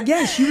 And I was like,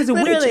 yeah, she was a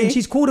witch and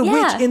she's called a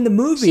witch in the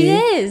movie. She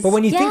is. But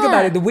when you think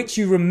about it, the witch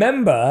you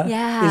remember is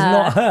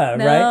not her,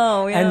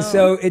 right? And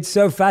so it's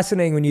so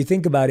fascinating when you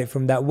think about it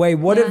from that way.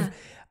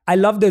 I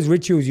love those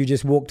rituals you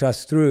just walked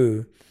us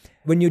through.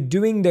 When you're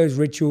doing those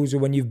rituals or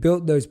when you've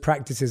built those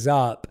practices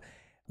up,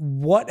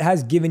 what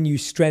has given you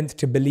strength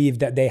to believe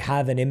that they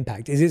have an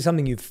impact? Is it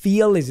something you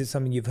feel? Is it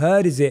something you've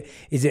heard? Is it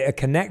a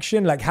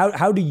connection? Like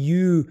how do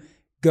you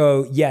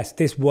go, yes,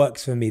 this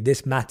works for me.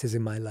 This matters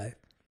in my life.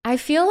 I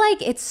feel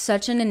like it's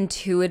such an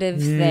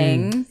intuitive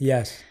thing.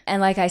 Yes.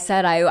 And like I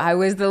said, I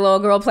was the little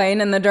girl playing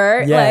in the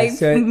dirt,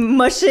 so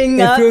mushing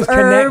up herbs.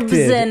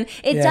 Connected. And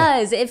it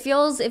does. It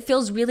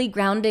feels really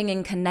grounding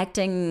and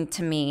connecting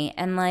to me.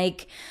 And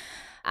like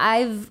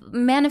I've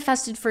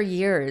manifested for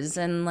years,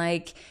 and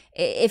like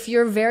if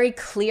you're very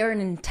clear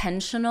and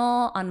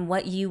intentional on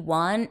what you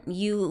want,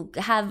 you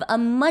have a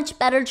much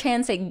better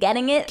chance at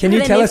getting it. Can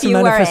you tell us a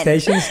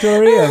manifestation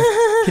story?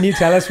 Can you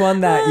tell us one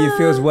that you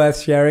feel is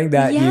worth sharing?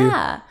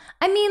 I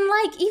mean,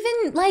 like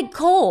even like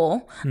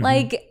Cole,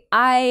 like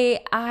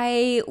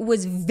I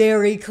was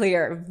very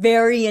clear,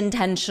 very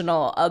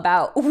intentional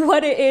about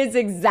what it is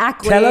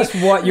exactly. Tell us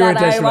what you're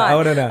intentional. I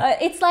want to know.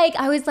 It's like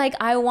I was like,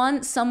 I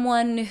want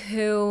someone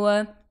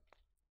who.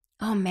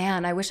 Oh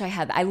man, I wish I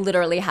had. I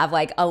literally have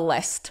like a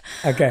list.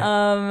 Okay.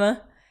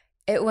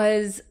 It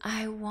was,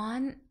 I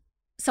want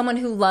someone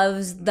who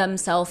loves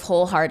themselves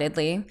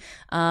wholeheartedly,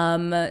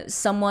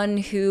 someone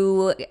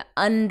who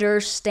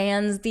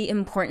understands the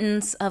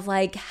importance of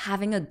like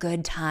having a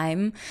good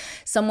time,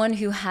 someone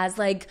who has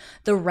like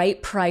the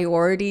right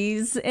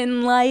priorities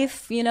in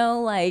life, you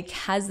know, like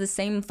has the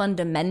same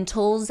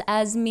fundamentals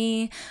as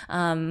me,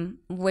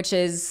 which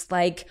is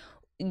like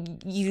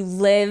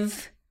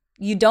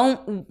you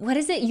don't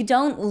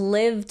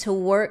live to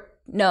work.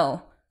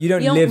 No. You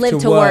don't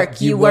live to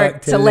work, you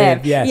work to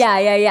live. Yes.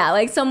 Yeah.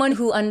 Like someone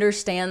who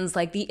understands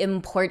like the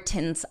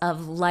importance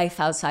of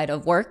life outside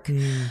of work.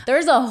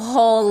 There's a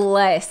whole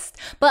list.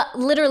 But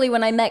literally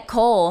when I met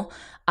Cole,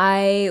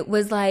 I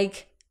was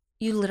like,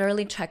 you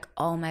literally check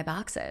all my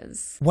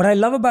boxes. What I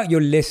love about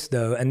your list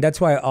though, and that's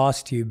why I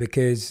asked you,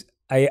 because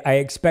I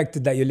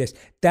expected that your list,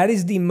 that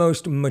is the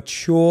most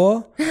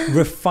mature,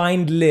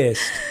 refined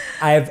list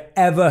I have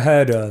ever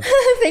heard of.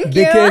 Thank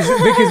you.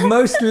 Because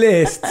most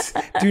lists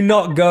do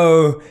not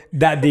go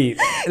that deep.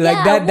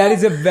 Like that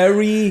is a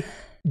very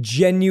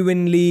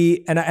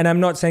genuinely, and I'm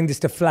not saying this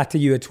to flatter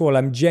you at all.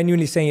 I'm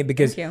genuinely saying it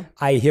because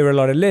I hear a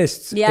lot of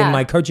lists in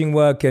my coaching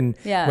work and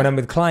when I'm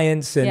with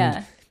clients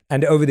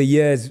and over the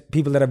years,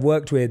 people that I've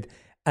worked with,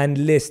 and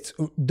lists.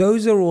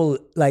 Those are all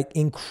like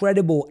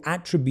incredible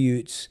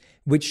attributes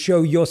which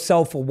show your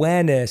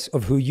self-awareness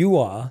of who you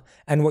are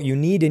and what you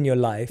need in your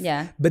life.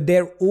 Yeah. But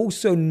they're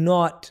also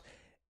not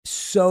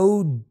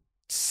so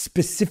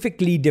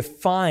specifically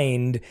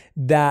defined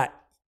that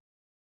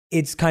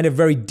it's kind of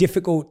very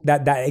difficult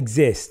that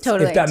exists.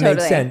 Totally, if that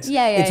makes sense.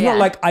 It's not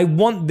like I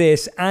want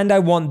this and I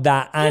want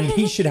that and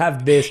he should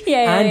have this.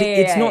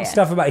 It's not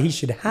stuff about he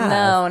should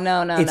have.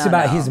 No. It's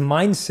about his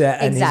mindset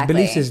and his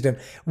belief system.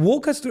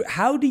 Walk us through,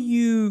 how do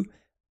you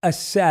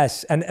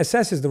assess, and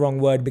assess is the wrong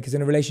word because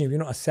in a relationship, you're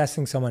not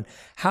assessing someone.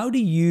 How do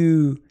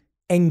you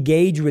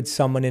engage with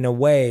someone in a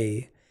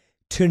way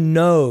to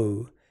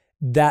know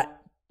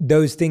that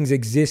those things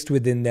exist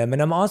within them?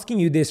 And I'm asking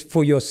you this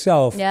for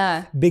yourself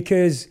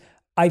because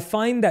I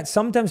find that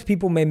sometimes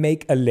people may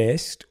make a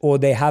list or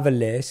they have a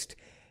list.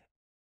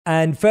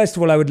 And first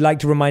of all, I would like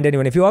to remind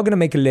anyone, if you are going to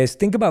make a list,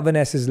 think about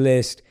Vanessa's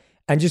list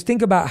and just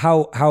think about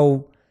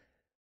how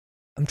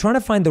I'm trying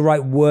to find the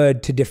right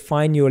word to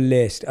define your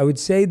list. I would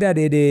say that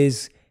it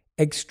is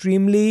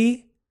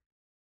extremely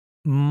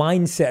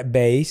mindset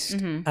based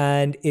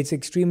and it's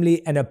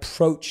extremely an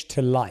approach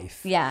to life.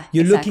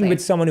 You're looking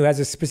with someone who has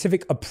a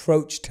specific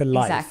approach to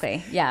life.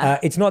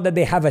 It's not that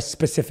they have a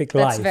specific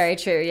life. That's very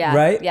true.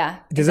 Right?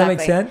 Does that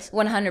make sense?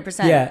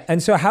 100%. Yeah.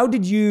 And so how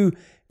did you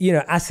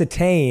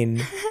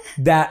ascertain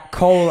that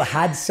Cole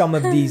had some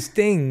of these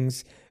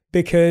things?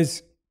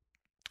 Because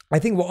I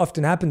think what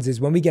often happens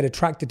is when we get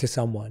attracted to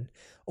someone,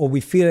 or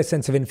we feel a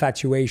sense of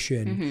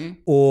infatuation,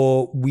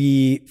 or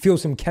we feel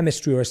some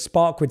chemistry or a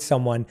spark with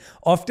someone,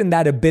 often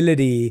that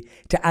ability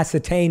to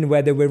ascertain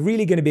whether we're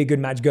really going to be a good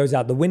match goes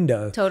out the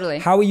window. Totally.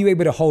 How are you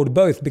able to hold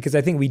both? Because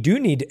I think we do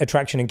need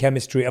attraction and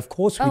chemistry. Of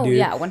course we do. Oh,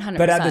 yeah, 100%.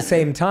 But at the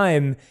same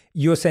time,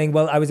 you're saying,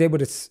 well, I was able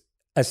to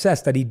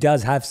assess that he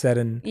does have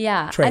certain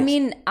traits. I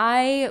mean,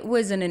 I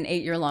was in an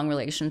 8-year-long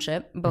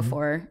relationship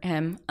before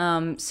him.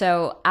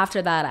 So after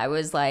that, I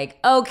was like,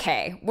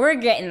 okay, we're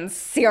getting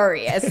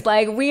serious.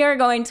 Like, we are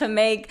going to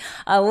make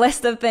a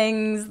list of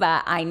things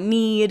that I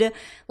need,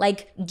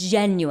 like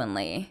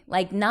genuinely,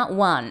 like not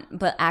want,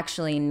 but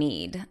actually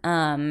need.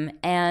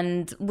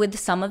 And with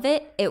some of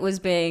it, it was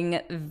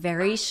being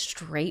very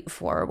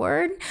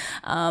straightforward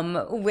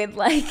with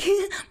like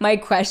my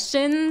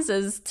questions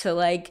as to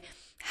like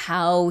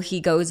how he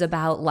goes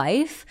about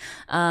life.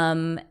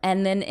 And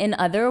then in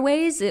other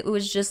ways, it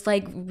was just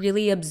like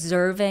really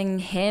observing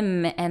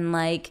him and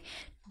like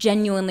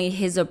genuinely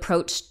his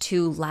approach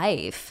to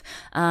life.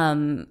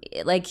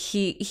 Like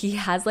he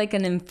has like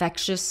an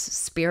infectious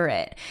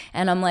spirit.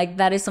 And I'm like,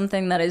 that is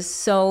something that is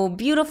so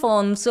beautiful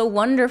and so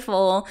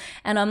wonderful.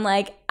 And I'm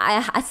like,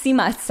 I see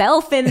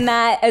myself in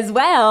that as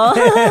well.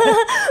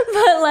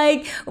 But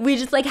like, we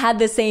just like had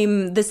the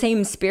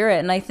same spirit.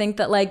 And I think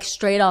that like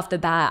straight off the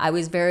bat, I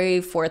was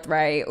very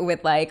forthright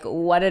with like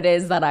what it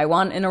is that I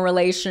want in a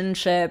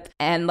relationship.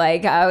 And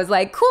like, I was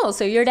like, cool,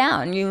 so you're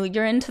down.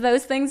 You're into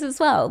those things as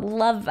well.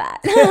 Love that.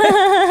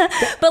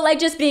 But like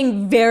just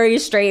being very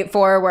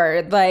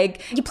straightforward.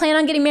 Like, you plan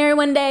on getting married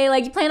one day?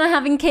 Like, you plan on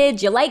having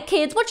kids? You like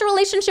kids? What's your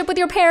relationship with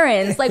your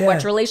parents? Like,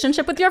 what's your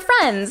relationship with your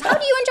friends? How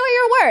do you enjoy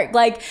your work?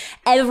 Like,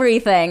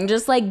 everything.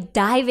 Just like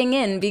diving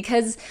in,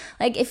 because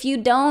like if you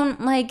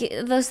don't, like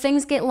those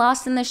things get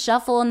lost in the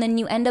shuffle and then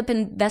you end up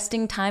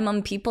investing time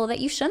on people that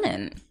you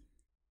shouldn't.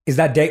 Is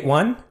that date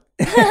one?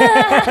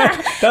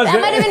 That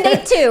might have been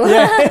date two.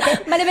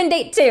 Might have been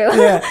date two.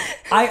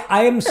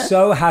 I am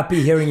so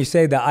happy hearing you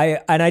say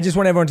that. I just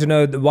want everyone to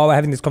know that while we're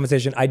having this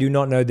conversation, I do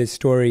not know this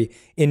story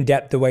in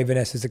depth the way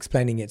Vanessa's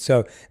explaining it.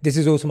 So this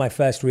is also my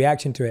first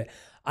reaction to it.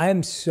 I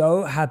am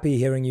so happy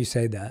hearing you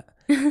say that.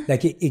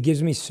 Like it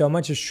gives me so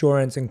much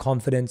assurance and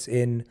confidence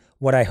in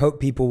what I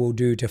hope people will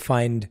do to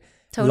find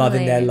love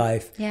in their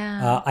life.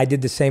 Yeah. I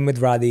did the same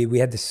with Radhi. We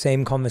had the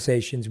same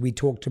conversations. We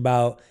talked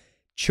about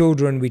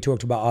children, we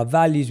talked about our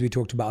values, we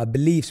talked about our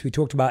beliefs, we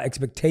talked about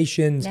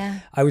expectations. Yeah.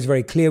 I was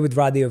very clear with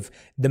Radhi of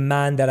the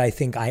man that I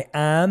think I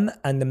am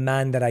and the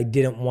man that I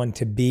didn't want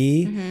to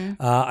be.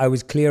 I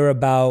was clear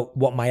about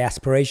what my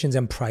aspirations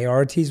and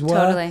priorities were.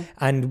 Totally.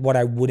 And what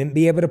I wouldn't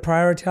be able to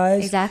prioritize.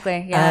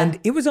 Exactly. Yeah. And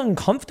it was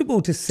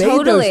uncomfortable to say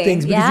Totally. those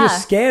things because you're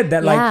scared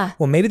that like,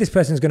 well, maybe this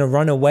person's going to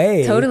run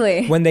away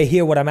Totally. when they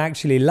hear what I'm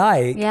actually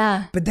like.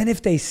 Yeah. But then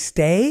if they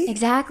stay,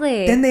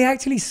 Exactly. then they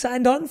actually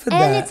signed on for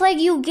that. And it's like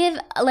you give,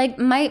 like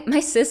my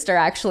sister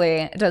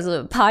actually does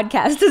a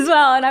podcast as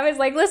well. And I was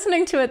like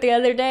listening to it the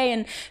other day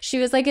and she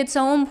was like, it's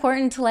so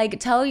important to like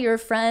tell your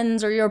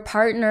friends or your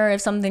partner if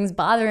something's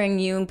bothering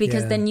you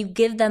because then you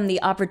give them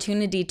the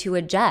opportunity to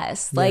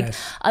adjust. Like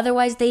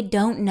otherwise they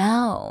don't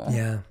know.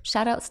 Yeah.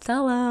 Shout out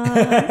Stella.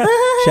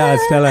 Shout out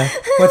Stella.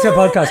 What's her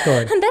podcast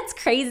called? That's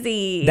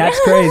crazy. That's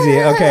crazy.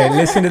 Okay,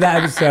 listen to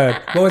that episode.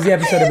 What was the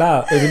episode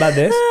about? It was about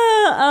this?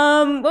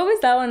 What was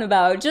that one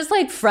about? Just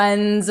like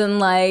friends and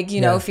like,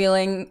 you know,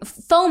 feeling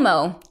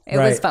FOMO. It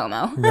was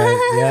FOMO.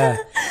 Right, yeah.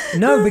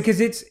 No, because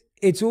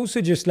it's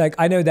also just like,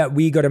 I know that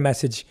we got a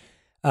message,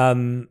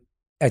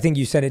 I think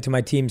you sent it to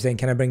my team saying,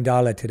 can I bring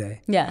Darla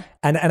today? Yeah.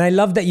 And I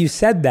love that you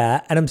said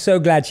that. And I'm so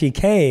glad she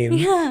came.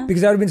 Yeah.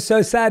 Because I would have been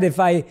so sad if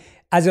I,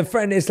 as a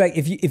friend, it's like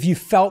if you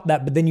felt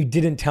that, but then you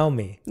didn't tell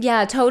me.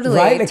 Yeah, totally.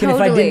 Right? Like,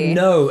 totally. and if I didn't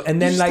know, and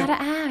then you like,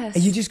 gotta ask.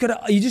 you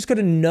just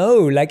gotta know.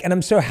 Like, and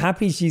I'm so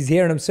happy she's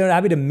here, and I'm so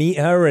happy to meet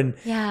her. And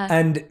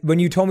and when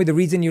you told me the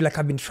reason, you're like,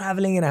 I've been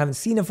traveling and I haven't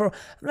seen her for.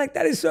 I'm like,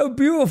 that is so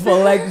beautiful.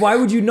 Like, why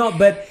would you not?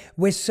 But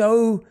we're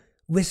so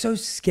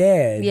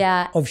scared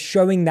of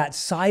showing that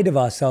side of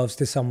ourselves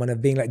to someone,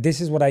 of being like, this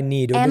is what I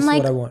need, or and this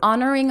like is what I want.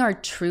 honoring our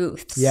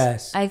truths.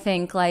 Yes. I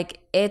think like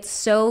it's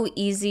so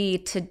easy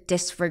to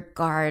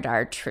disregard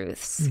our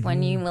truths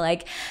when you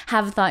like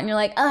have a thought and you're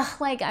like, oh,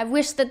 like I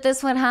wish that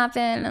this would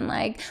happen, and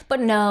like, but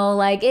no,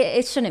 like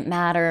it shouldn't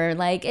matter.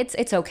 Like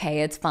it's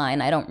okay, it's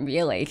fine. I don't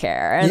really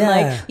care. And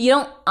like you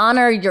don't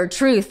honor your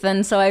truth.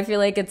 And so I feel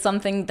like it's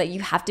something that you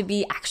have to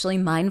be actually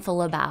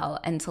mindful about,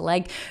 and to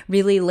like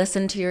really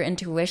listen to your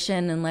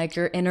intuition and like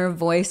your inner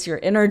voice, your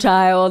inner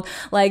child.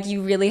 Like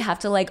you really have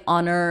to like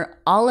honor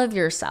all of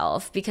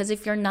yourself, because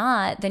if you're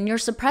not, then you're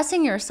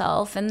suppressing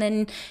yourself, and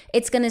then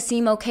it's going to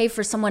seem okay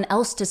for someone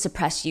else to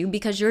suppress you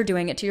because you're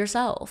doing it to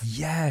yourself.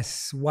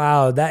 Yes.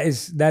 Wow.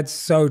 That's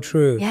so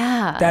true.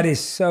 Yeah. That is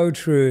so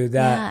true.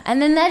 Yeah.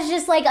 And then that's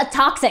just like a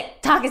toxic.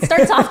 It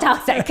starts off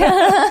toxic.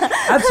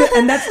 Absolutely.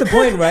 And that's the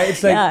point, right?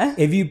 It's like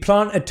if you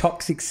plant a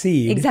toxic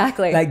seed,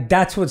 exactly, like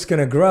that's what's going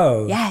to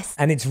grow. Yes.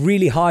 And it's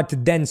really hard to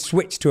then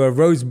switch to a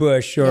rose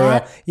bush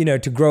or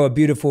to grow a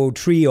beautiful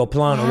tree or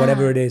plant or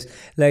whatever it is.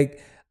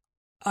 Like,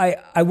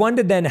 I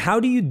wonder then, how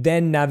do you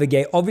then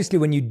navigate, obviously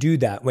when you do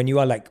that, when you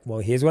are like, well,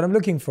 here's what I'm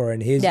looking for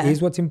and here's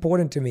what's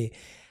important to me.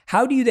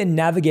 How do you then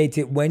navigate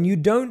it when you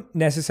don't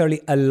necessarily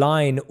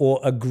align or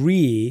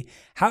agree?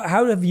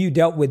 How have you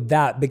dealt with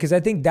that? Because I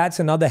think that's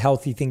another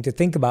healthy thing to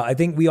think about. I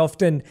think we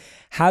often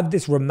have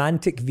this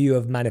romantic view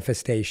of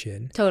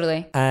manifestation.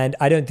 Totally. And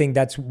I don't think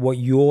that's what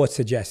you're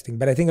suggesting.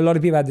 But I think a lot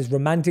of people have this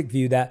romantic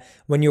view that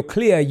when you're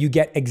clear, you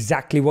get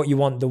exactly what you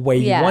want the way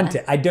you want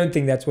it. I don't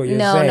think that's what you're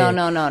saying.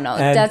 No.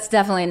 That's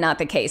definitely not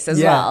the case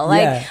as well.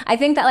 Like, I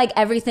think that like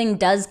everything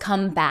does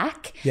come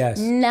back. Yes.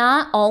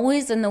 Not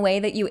always in the way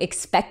that you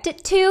expect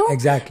it to.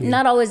 Exactly.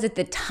 Not always at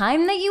the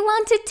time that you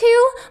want it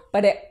to,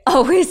 but it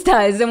always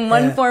does in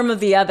one form or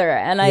the other.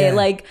 And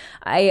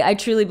I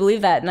truly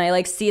believe that. And I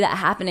like see that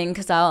happening,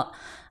 because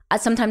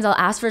sometimes I'll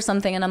ask for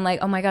something and I'm like,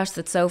 oh my gosh,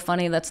 that's so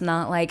funny. That's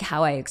not like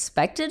how I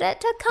expected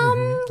it to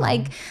come.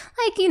 Like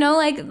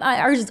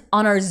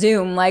on our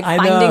Zoom, like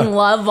finding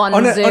love on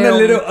Zoom. On a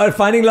little,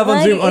 finding love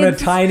on Zoom on a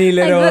tiny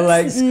little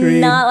like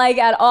screen. Not like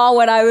at all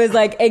what I was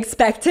like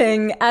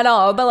expecting at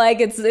all, but like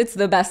it's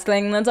the best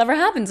thing that's ever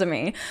happened to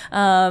me.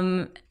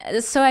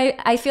 So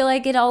I feel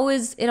like it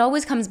always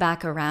comes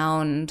back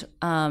around.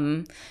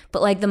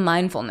 But like the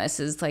mindfulness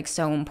is like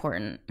so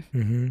important.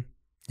 Mm-hmm.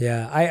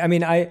 Yeah. I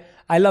mean,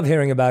 I love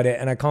hearing about it,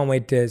 and I can't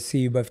wait to see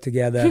you both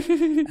together.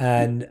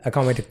 And I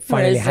can't wait to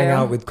finally hang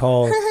out with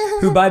Cole,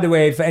 who, by the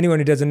way, for anyone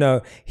who doesn't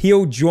know,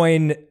 he'll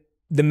join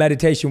the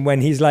meditation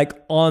when he's like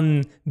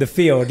on the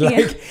field.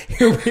 Like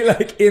he'll be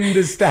like in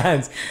the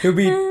stands. He'll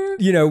be,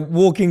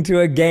 walking to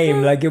a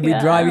game, like he'll be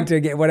driving to a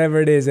game,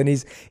 whatever it is. And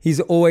he's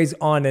always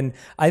on. And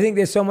I think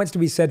there's so much to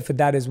be said for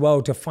that as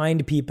well, to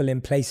find people in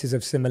places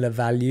of similar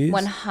values.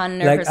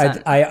 100%.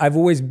 Like I've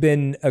always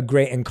been a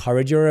great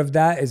encourager of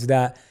that, is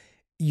that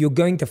you're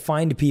going to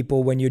find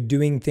people when you're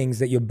doing things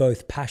that you're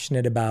both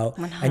passionate about,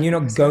 100%. And you're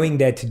not going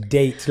there to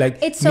date. Like,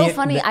 it's so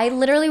funny. I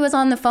literally was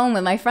on the phone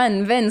with my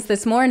friend Vince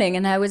this morning,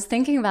 and I was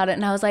thinking about it,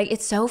 and I was like,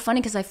 it's so funny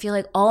because I feel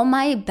like all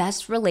my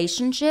best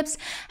relationships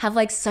have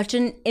like such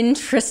an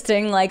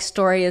interesting like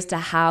story as to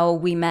how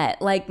we met.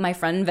 Like my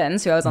friend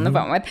Vince, who I was on the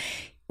phone with,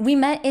 we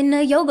met in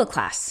a yoga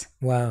class.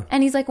 Wow.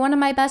 And he's like one of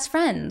my best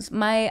friends.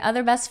 My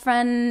other best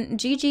friend,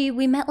 Gigi,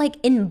 we met like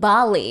in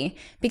Bali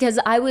because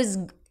I was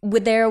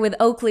with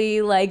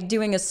Oakley, like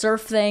doing a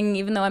surf thing,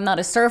 even though I'm not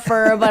a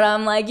surfer, but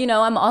I'm like, you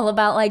know, I'm all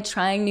about like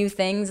trying new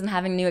things and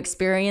having new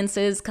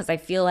experiences because I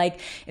feel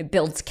like it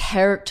builds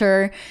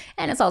character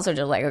and it's also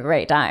just like a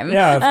great time.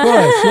 Yeah, of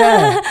course.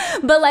 Yeah.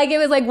 But like, it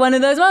was like one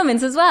of those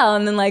moments as well.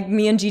 And then like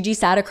me and Gigi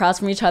sat across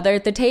from each other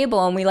at the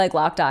table and we like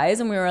locked eyes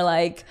and we were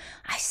like,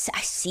 I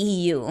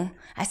see you.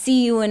 I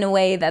see you in a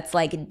way that's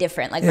like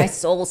different. Like my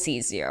soul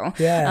sees you.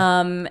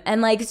 Yeah.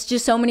 And like, it's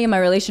just so many of my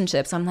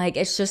relationships. I'm like,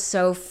 it's just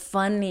so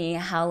funny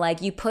how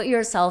like you put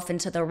yourself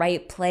into the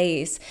right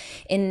place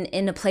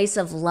in a place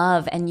of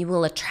love and you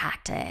will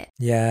attract it.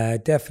 Yeah,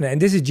 definitely.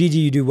 And this is Gigi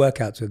you do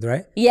workouts with,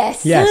 right?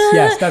 Yes.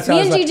 Yes. That's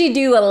Me and Gigi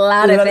do a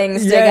lot of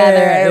things together.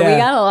 Yeah. We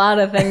got a lot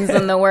of things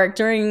in the work.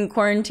 During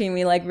quarantine,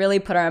 we like really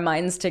put our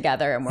minds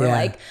together and we're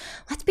like,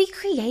 let's be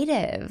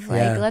creative.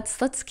 Like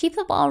let's keep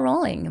the ball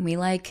rolling.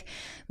 And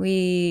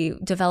we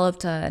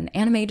developed an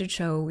animated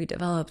show. We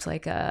developed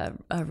like a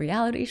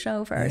reality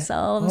show for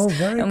ourselves. Oh,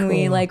 very cool.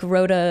 We like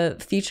wrote a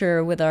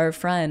feature with our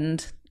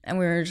friend and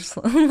we were just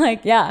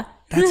like, yeah.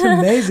 That's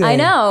amazing. I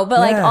know, but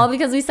like all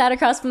because we sat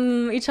across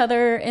from each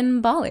other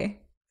in Bali.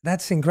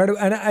 That's incredible.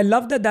 And I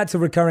love that that's a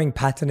recurring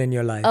pattern in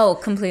your life. Oh,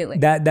 completely.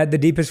 That the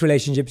deepest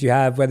relationships you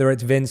have, whether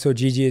it's Vince or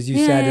Gigi, as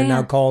you said, and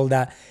now Cole,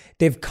 that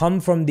they've come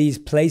from these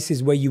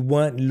places where you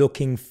weren't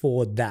looking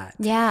for that.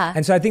 Yeah.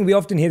 And so I think we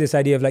often hear this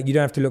idea of like, you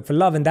don't have to look for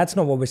love. And that's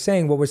not what we're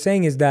saying. What we're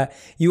saying is that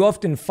you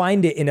often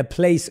find it in a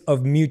place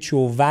of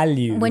mutual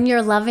value. When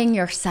you're loving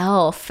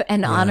yourself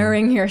and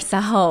honoring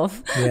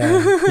yourself.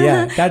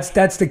 Yeah.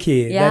 That's the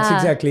key. Yeah. That's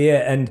exactly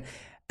it.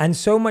 And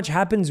so much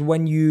happens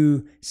when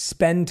you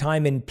spend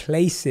time in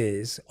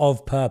places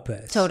of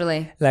purpose.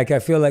 Totally. Like I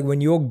feel like when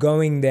you're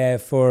going there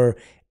for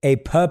a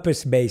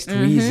purpose-based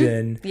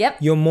reason,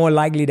 you're more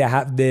likely to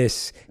have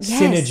this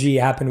synergy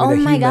happen with a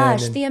human. Oh my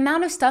gosh, the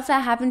amount of stuff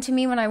that happened to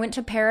me when I went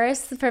to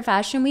Paris for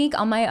Fashion Week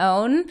on my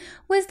own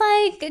was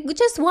like,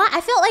 just what? I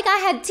felt like I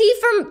had tea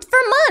for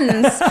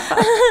months.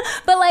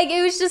 But like,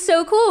 it was just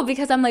so cool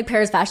because I'm like,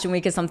 Paris Fashion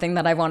Week is something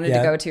that I wanted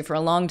to go to for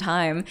a long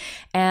time.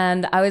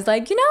 And I was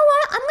like, you know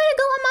what? I'm going to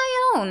go on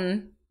my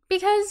own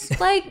because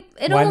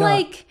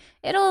like,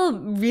 it'll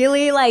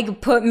really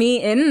like put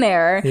me in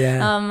there.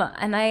 Yeah.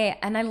 And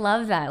I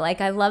love that. Like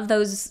I love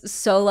those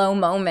solo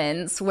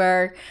moments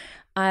where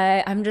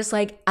I'm just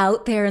like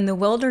out there in the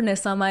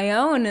wilderness on my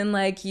own and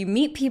like you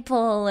meet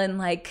people and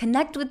like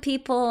connect with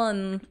people.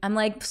 And I'm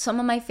like, some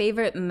of my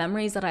favorite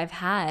memories that I've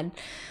had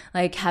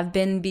like have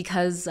been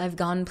because I've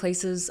gone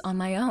places on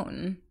my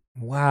own.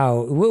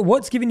 Wow.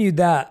 What's given you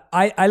that?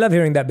 I love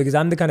hearing that because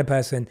I'm the kind of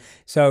person.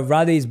 So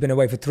Radhi's been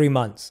away for 3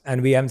 months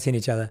and we haven't seen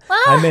each other.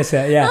 I miss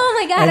her. Yeah. Oh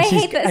my God. I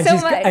hate that so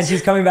much. And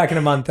she's coming back in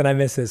a month and I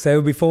miss her. So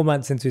it'll be 4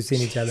 months since we've seen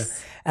each other.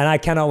 And I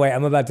cannot wait.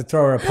 I'm about to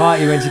throw her a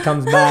party when she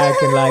comes back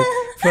and like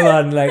full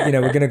on like, you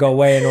know, we're going to go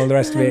away and all the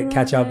rest of it,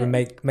 catch up and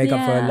make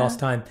up for lost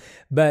time.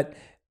 But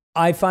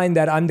I find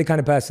that I'm the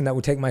kind of person that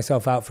will take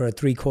myself out for a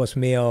 3-course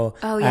meal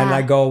and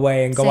like go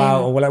away and go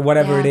out or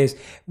whatever it is.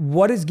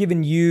 What has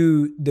given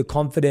you the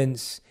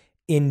confidence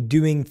in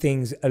doing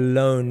things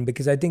alone?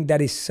 Because I think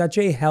that is such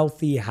a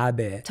healthy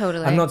habit.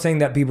 Totally. I'm not saying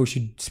that people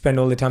should spend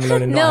all the time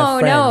alone and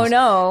not have friends.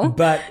 No.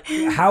 But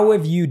how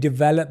have you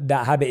developed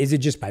that habit? Is it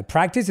just by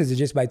practice? Is it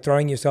just by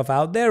throwing yourself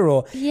out there?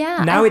 Or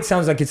now it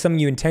sounds like it's something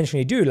you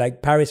intentionally do,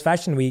 like Paris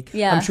Fashion Week.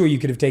 Yeah. I'm sure you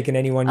could have taken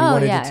anyone you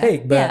wanted to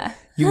take, but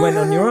you went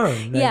on your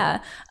own.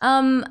 Like.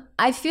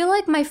 I feel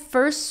like my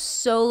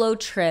first solo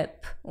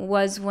trip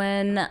was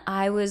when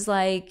I was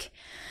like,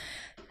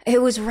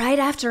 it was right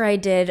after I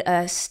did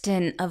a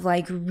stint of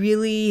like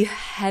really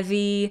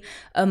heavy,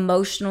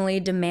 emotionally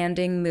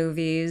demanding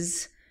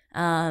movies.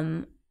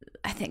 I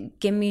think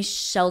Gimme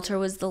Shelter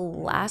was the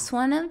last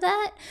one of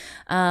that.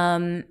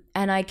 And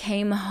I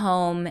came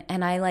home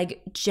and I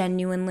like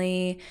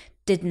genuinely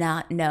did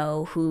not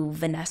know who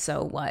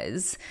Vanessa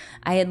was.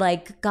 I had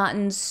like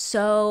gotten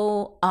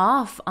so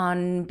off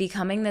on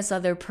becoming this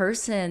other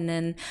person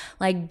and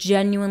like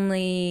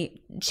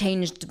genuinely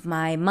changed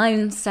my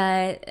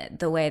mindset,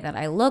 the way that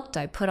I looked.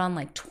 I put on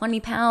like 20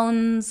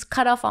 pounds,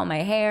 cut off all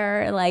my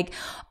hair, like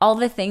all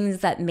the things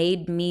that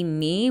made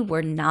me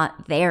were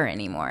not there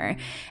anymore.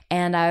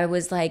 And I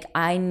was like,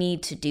 I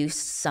need to do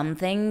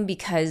something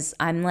because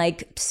I'm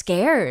like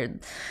scared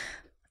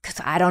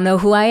because I don't know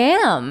who I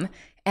am.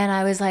 And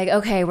I was like,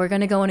 okay, we're going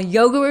to go on a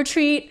yoga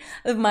retreat.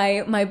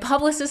 My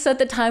publicist at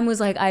the time was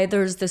like,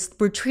 there's this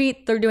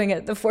retreat. They're doing it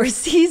at the Four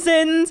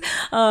Seasons.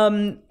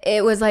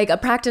 It was like a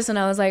practice. And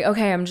I was like,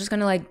 okay, I'm just going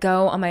to like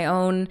go on my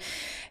own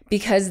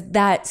because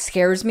that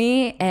scares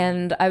me.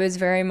 And I was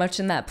very much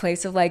in that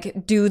place of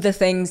like, do the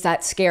things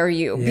that scare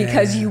you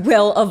because you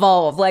will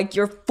evolve. Like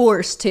you're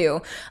forced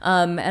to.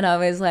 And I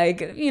was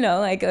like, you know,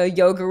 like a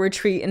yoga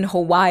retreat in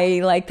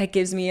Hawaii, like that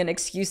gives me an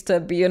excuse to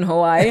be in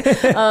Hawaii.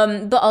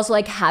 But also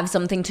like have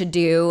something to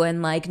do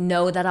and like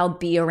know that I'll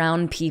be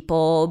around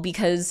people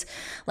because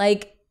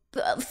like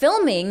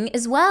filming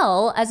as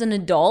well as an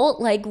adult.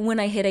 Like when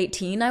I hit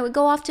 18, I would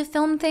go off to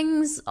film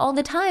things all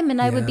the time,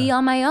 and I would be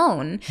on my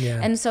own.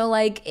 And so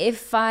like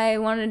if I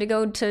wanted to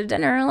go to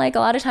dinner, like a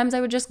lot of times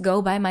I would just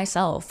go by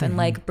myself and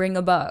like bring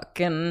a book.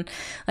 And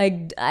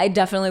like I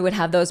definitely would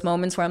have those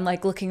moments where I'm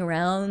like looking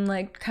around,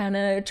 like kind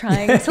of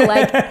trying to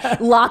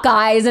like lock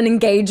eyes and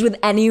engage with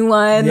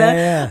anyone.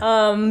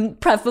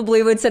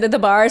 Preferably would sit at the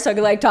bar so I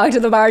could like talk to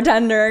the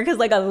bartender, because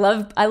like I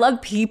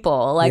love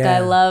people. Like I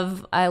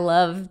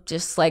love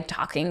just like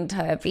talking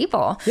to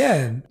people.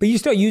 Yeah. But you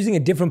start using a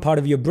different part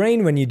of your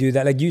brain when you do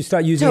that. Like you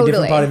start using a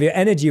different part of your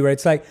energy, where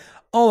it's like,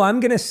 oh, I'm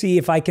going to see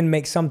if I can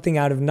make something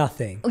out of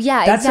nothing.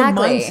 Yeah, That's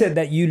exactly. a mindset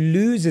that you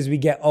lose as we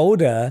get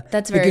older.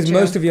 That's very because true.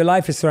 most of your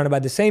life is surrounded by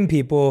the same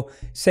people,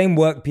 same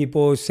work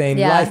people, same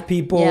life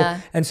people.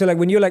 And so like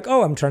when you're like,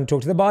 oh, I'm trying to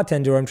talk to the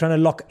bartender, or I'm trying to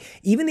lock,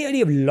 even the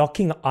idea of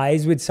locking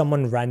eyes with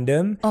someone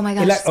random, oh my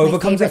gosh, it like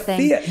overcomes a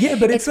fear. Yeah,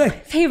 but it's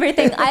like favorite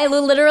thing. I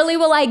literally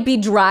will like be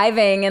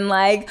driving and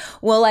like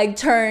will like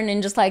turn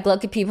and just like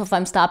look at people if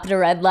I'm stopped at a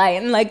red light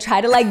and like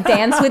try to like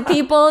dance with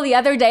people. The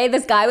other day,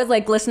 this guy was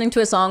like listening to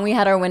a song. We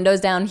had our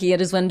windows down. He had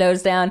his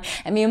windows down,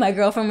 and me and my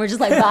girlfriend were just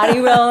like body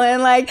rolling,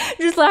 like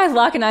just like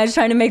locking eyes,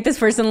 trying to make this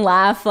person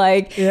laugh.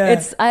 Like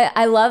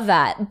I love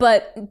that.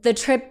 But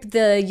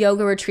the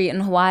yoga retreat in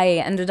Hawaii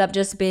ended up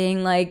just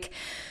being like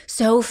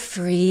so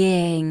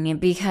freeing,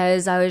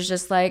 because I was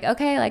just like,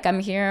 okay, like I'm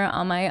here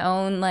on my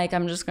own. Like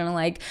I'm just gonna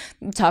like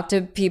talk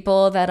to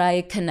people that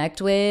I connect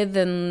with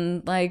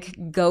and like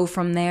go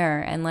from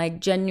there, and like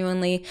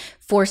genuinely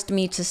forced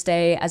me to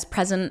stay as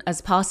present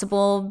as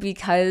possible,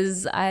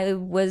 because I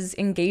was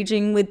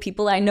engaging with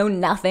people I know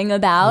nothing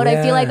about.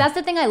 I feel like that's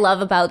the thing I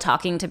love about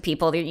talking to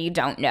people that you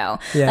don't know.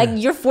 Like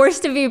you're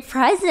forced to be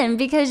present,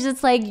 because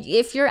it's like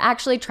if you're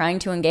actually trying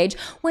to engage,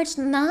 which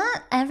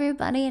not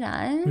everybody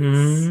does.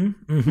 You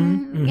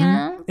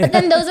know? But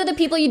then those are the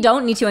people you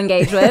don't need to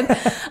engage with.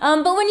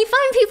 But when you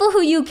find people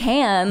who you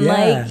can,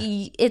 like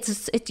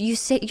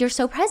you're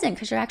so present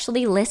because you're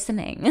actually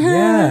listening.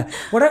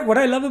 What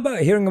I love about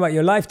hearing about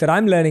your life, that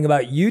I'm learning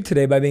about you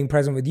today by being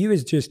present with you,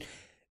 is just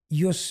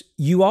you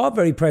are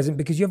very present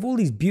because you have all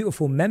these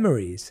beautiful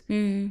memories.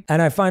 And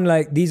I find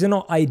like these are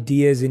not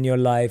ideas in your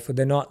life, or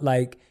they're not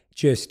like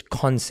just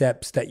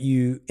concepts that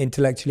you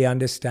intellectually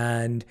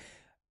understand.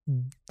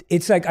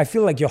 It's like, I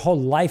feel like your whole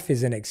life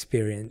is an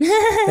experience.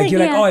 Like you're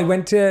like, oh, I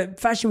went to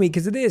Fashion Week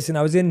because of this, and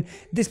I was in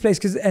this place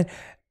because...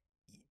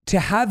 To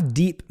have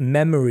deep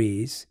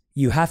memories,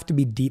 you have to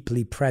be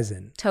deeply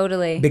present.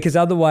 Totally. Because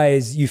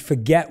otherwise you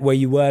forget where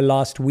you were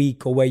last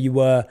week or where you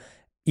were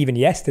even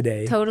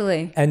yesterday.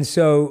 Totally. And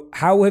so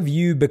how have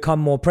you become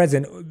more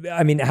present?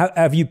 I mean, how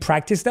have you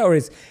practiced that? Or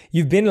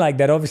you've been like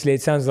that, obviously,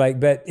 it sounds like,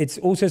 but it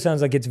also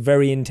sounds like it's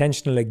very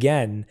intentional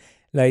again.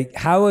 Like,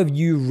 how have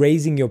you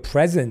raising your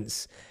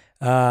presence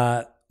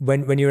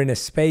when you're in a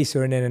space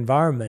or in an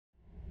environment?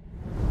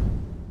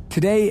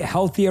 Today,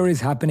 healthier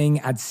is happening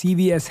at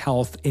CVS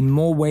Health in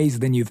more ways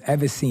than you've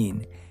ever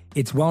seen.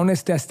 It's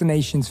wellness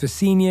destinations for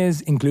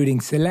seniors,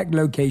 including select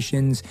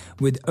locations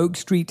with Oak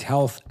Street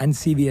Health and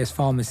CVS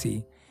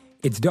Pharmacy.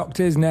 It's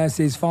doctors,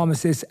 nurses,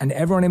 pharmacists, and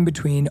everyone in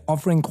between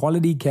offering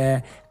quality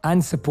care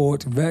and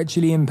support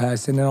virtually, in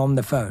person, and on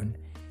the phone.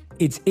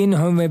 It's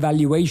in-home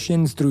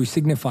evaluations through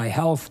Signify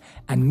Health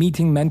and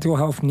meeting mental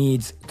health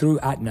needs through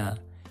Aetna.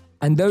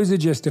 And those are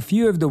just a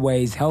few of the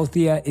ways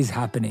healthier is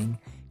happening.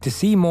 To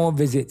see more,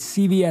 visit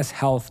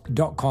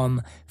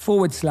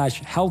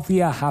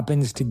cvshealth.com/healthier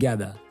happens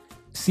together.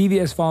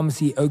 CVS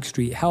Pharmacy, Oak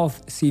Street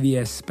Health,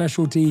 CVS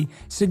Specialty,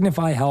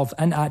 Signify Health,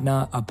 and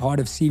Aetna are part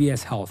of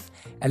CVS Health.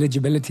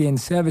 Eligibility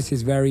and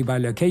services vary by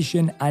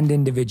location and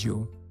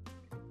individual.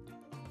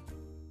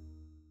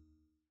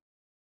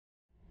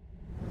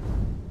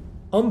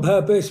 On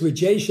Purpose with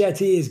Jay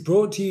Shetty is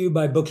brought to you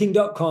by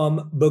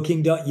Booking.com,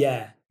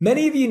 Booking.yeah.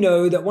 Many of you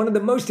know that one of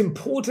the most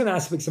important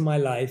aspects of my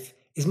life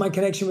is my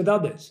connection with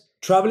others.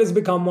 Travel has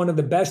become one of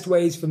the best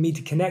ways for me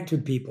to connect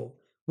with people,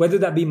 whether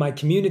that be my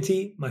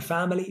community, my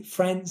family,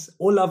 friends,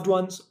 or loved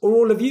ones, or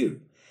all of you.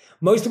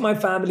 Most of my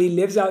family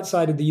lives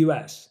outside of the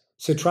US,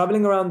 so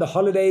traveling around the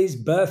holidays,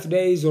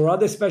 birthdays, or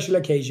other special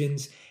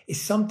occasions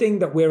is something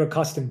that we're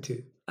accustomed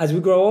to. As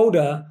we grow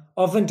older,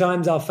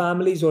 oftentimes our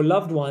families or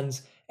loved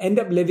ones end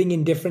up living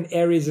in different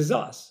areas as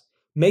us,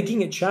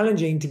 making it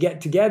challenging to get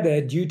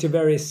together due to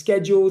various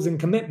schedules and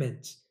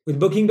commitments. With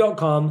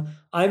Booking.com,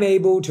 I'm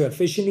able to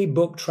efficiently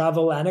book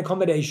travel and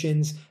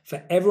accommodations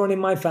for everyone in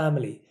my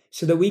family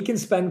so that we can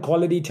spend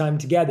quality time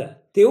together.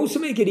 They also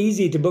make it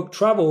easy to book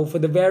travel for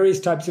the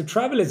various types of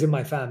travelers in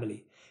my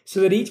family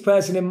so that each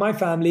person in my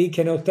family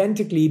can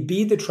authentically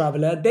be the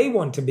traveler they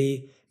want to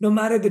be, no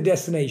matter the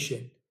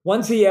destination.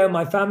 Once a year,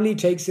 my family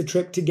takes a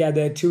trip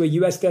together to a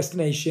US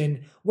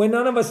destination where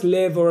none of us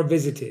live or are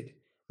visited.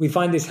 We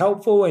find this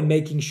helpful in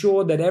making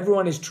sure that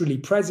everyone is truly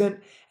present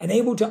and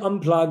able to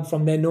unplug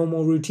from their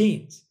normal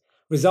routines,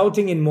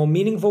 resulting in more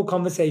meaningful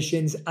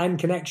conversations and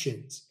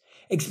connections.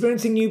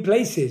 Experiencing new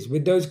places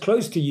with those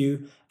close to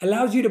you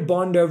allows you to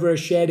bond over a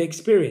shared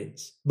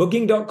experience.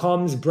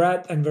 Booking.com's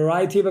breadth and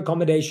variety of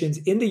accommodations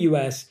in the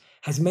US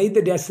has made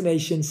the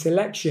destination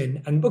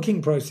selection and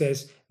booking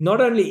process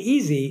not only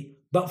easy,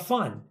 but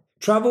fun.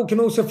 Travel can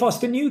also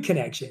foster new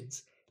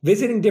connections.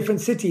 Visiting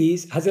different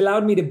cities has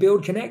allowed me to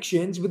build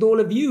connections with all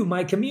of you,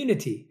 my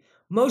community,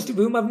 most of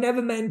whom I've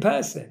never met in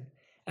person,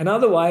 and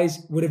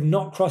otherwise would have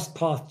not crossed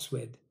paths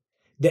with.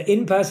 The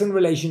in-person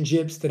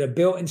relationships that are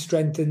built and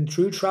strengthened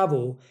through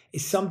travel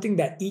is something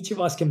that each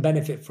of us can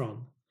benefit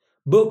from.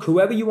 Book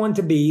whoever you want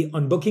to be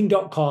on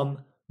booking.com,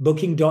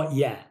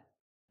 booking.yeah.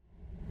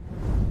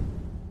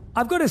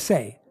 I've got to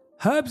say,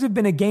 herbs have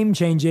been a game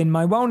changer in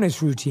my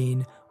wellness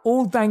routine,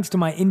 all thanks to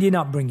my Indian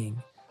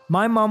upbringing.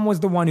 My mum was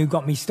the one who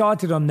got me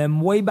started on them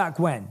way back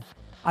when.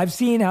 I've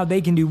seen how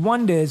they can do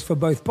wonders for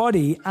both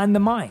body and the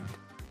mind.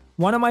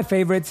 One of my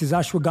favorites is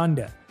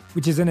ashwagandha,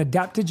 which is an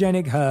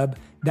adaptogenic herb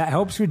that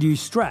helps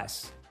reduce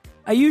stress.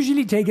 I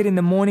usually take it in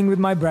the morning with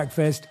my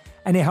breakfast,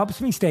 and it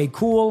helps me stay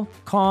cool,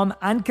 calm,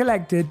 and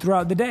collected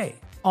throughout the day.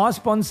 Our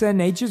sponsor,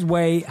 Nature's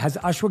Way, has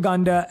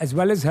ashwagandha as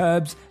well as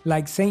herbs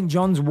like St.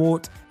 John's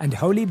wort and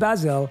holy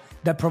basil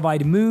that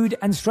provide mood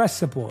and stress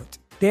support.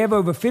 They have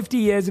over 50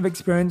 years of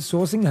experience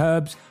sourcing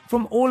herbs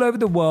from all over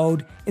the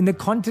world in the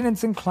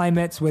continents and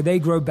climates where they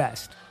grow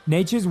best.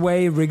 Nature's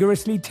Way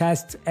rigorously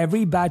tests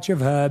every batch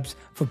of herbs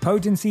for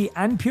potency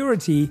and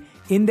purity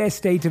in their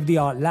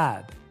state-of-the-art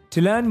lab.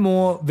 To learn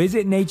more,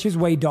 visit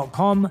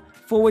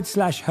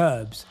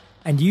naturesway.com/herbs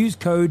and use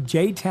code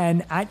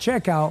J10 at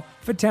checkout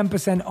for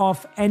 10%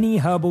 off any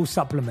herbal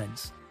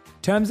supplements.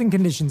 Terms and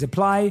conditions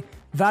apply,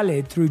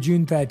 valid through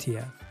June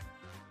 30th.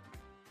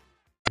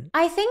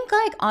 I think,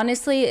 like,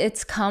 honestly,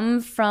 it's come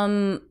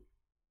from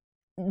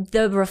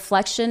the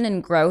reflection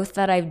and growth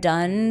that I've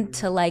done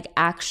to, like,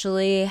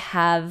 actually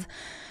have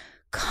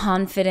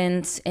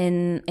confidence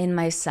in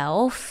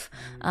myself,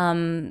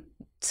 to,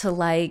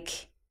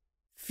 like,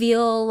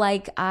 feel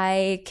like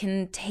I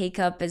can take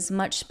up as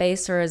much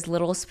space or as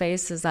little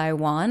space as I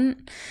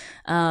want,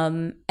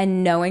 and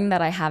knowing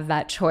that I have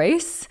that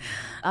choice.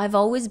 I've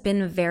always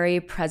been a very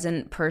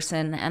present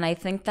person, and I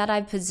think that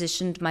I've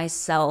positioned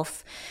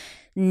myself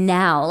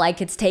now,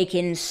 like, it's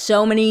taken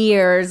so many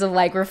years of,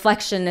 like,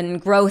 reflection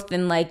and growth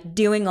and, like,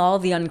 doing all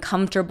the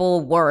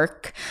uncomfortable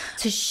work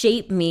to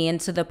shape me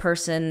into the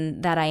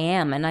person that I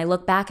am. And I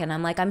look back and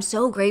I'm like, I'm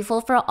so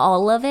grateful for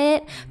all of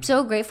it. I'm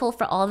so grateful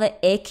for all the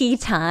icky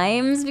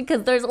times,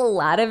 because there's a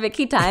lot of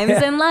icky times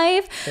in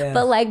life. Yeah.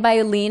 But, like,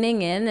 by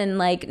leaning in and,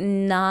 like,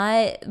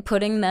 not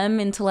putting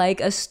them into,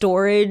 like, a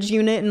storage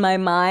unit in my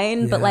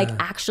mind, but, like,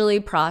 actually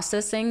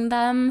processing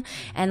them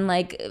and,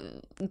 like,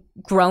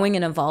 growing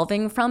and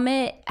evolving from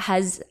it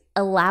has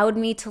allowed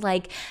me to,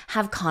 like,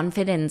 have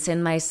confidence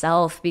in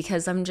myself,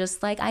 because I'm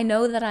just like, I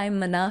know that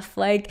I'm enough,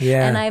 like,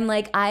 and I'm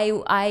like,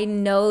 I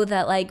know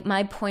that, like,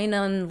 my point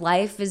on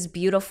life is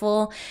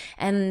beautiful,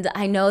 and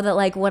I know that,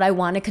 like, what I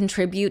want to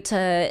contribute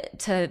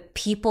to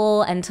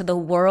people and to the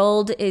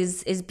world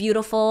is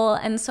beautiful,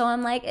 and so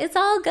I'm like, it's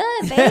all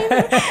good, babe.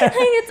 Like,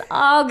 it's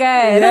all good.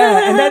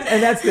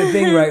 And that's the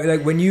thing, right?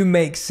 Like, when you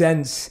make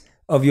sense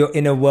of your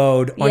inner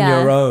world on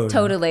your own,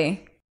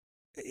 totally,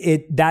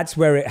 that's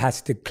where it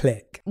has to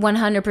click.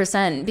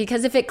 100%.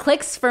 Because if it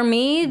clicks for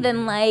me,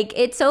 then, like,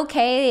 it's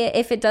okay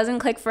if it doesn't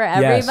click for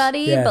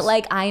everybody. Yes. But,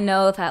 like, I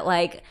know that,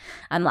 like,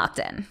 I'm locked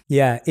in.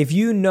 Yeah. If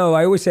you know,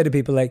 I always say to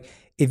people, like,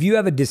 if you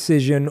have a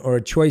decision or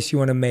a choice you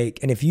want to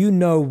make, and if you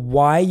know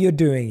why you're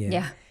doing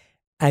it,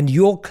 and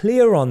you're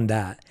clear on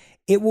that,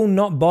 it will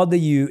not bother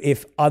you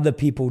if other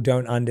people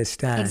don't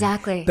understand.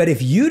 Exactly. But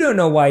if you don't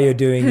know why you're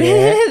doing it,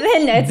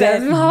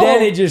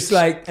 then it just,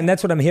 like, and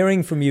that's what I'm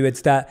hearing from you.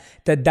 It's that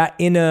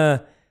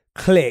inner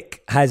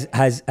click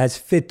has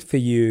fit for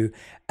you.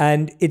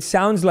 And it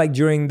sounds like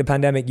during the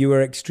pandemic, you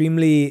were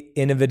extremely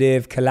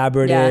innovative,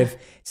 collaborative. It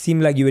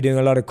seemed like you were doing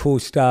a lot of cool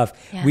stuff.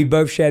 Yeah. We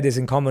both share this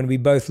in common. We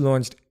both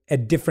launched a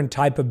different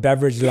type of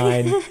beverage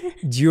line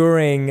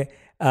during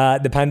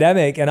the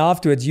pandemic. And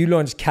afterwards, you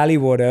launched Cali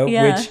Water,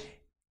 which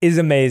is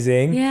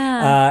amazing.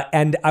 Yeah.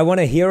 And I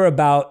want to hear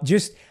about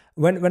just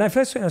when I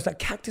first saw it, I was like,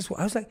 cactus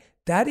water. I was like,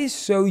 that is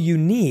so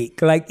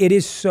unique. Like, it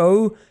is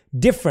so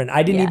different.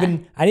 I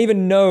didn't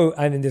even know,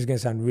 I mean, this is going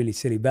to sound really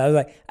silly, but I was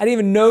like, I didn't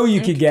even know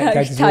you could get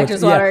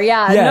cactus water.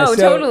 No,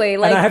 totally.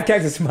 Like, and I have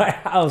cactus in my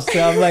house.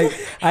 So I'm like,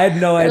 I had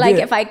no idea. Like,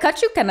 if I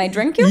cut you, can I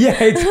drink you?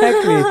 Yeah,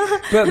 exactly.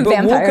 But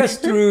walk us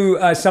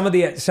through some of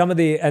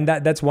the, and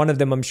that's one of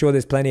them. I'm sure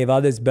there's plenty of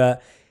others,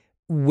 but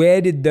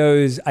where did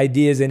those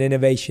ideas and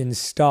innovations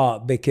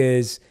start?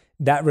 Because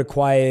that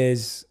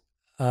requires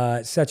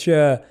such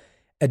a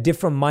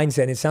different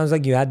mindset. And it sounds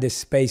like you had this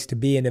space to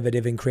be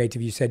innovative and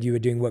creative. You said you were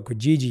doing work with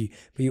Gigi,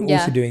 but you're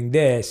also doing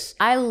this.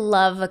 I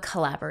love a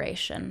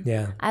collaboration.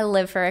 Yeah. I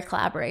live for a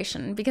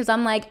collaboration, because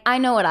I'm like, I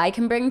know what I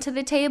can bring to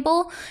the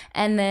table,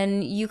 and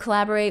then you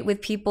collaborate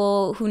with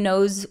people who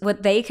knows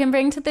what they can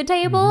bring to the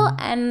table.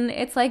 And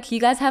it's like,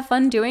 you guys have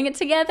fun doing it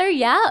together.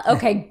 Yeah.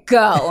 Okay,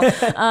 go.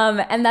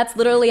 And that's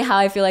literally how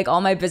I feel like all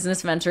my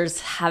business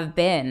ventures have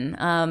been.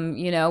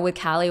 You know, with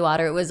Cali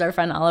Water, it was our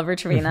friend Oliver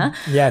Trevina.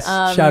 Yes.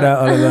 Shout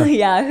out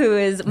Oliver. who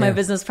is my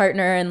business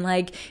partner, and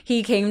like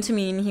he came to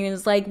me and he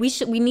was like,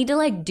 we need to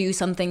like do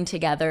something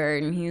together.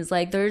 And he was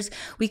like,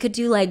 we could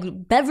do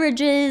like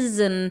beverages,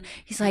 and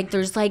he's like,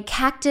 there's like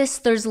cactus,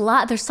 there's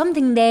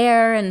something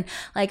there. And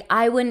like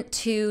I went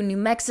to New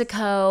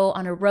Mexico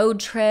on a road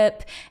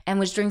trip and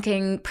was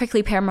drinking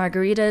prickly pear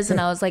margaritas, and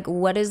I was like,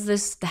 what is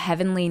this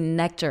heavenly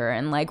nectar,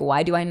 and like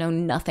why do I know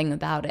nothing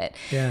about it?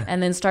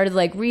 And then started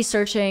like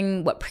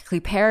researching what prickly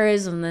pear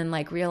is, and then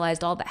like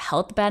realized all the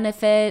health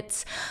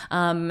benefits,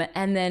 and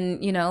then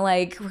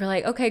like we're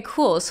like, okay,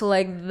 cool, so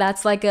like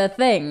that's like a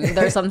thing,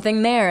 there's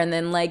something there. And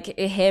then like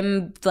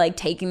him like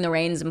taking the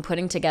reins and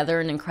putting together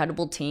an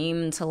incredible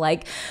team to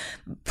like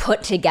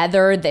put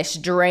together this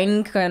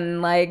drink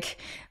and like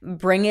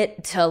bring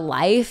it to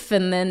life,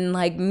 and then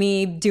like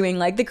me doing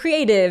like the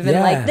creative and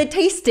like the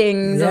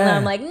tastings, and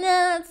I'm like,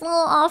 nah, it's a little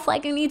off,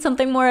 like I need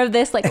something more of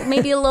this, like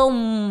maybe a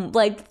little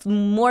like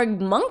more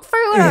monk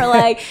fruit or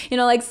like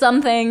like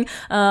something,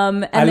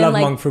 and I then love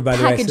like monk fruit, by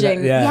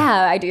packaging the way, so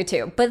I do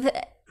too,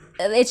 but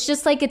it's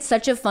just like it's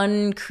such a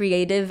fun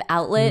creative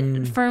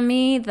outlet for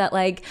me that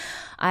like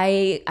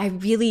I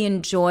really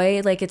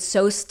enjoy. Like it's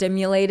so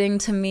stimulating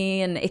to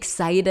me and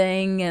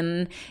exciting,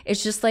 and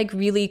it's just like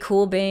really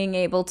cool being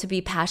able to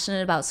be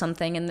passionate about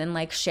something and then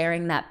like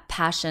sharing that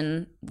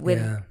passion with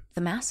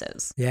the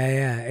masses.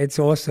 It's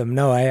awesome.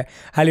 No, I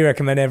highly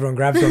recommend everyone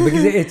grabs one,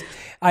 because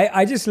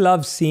I just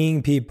love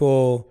seeing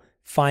people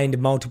find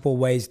multiple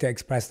ways to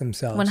express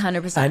themselves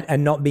 100%,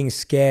 and not being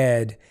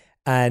scared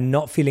and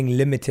not feeling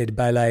limited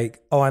by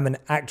like, oh, I'm an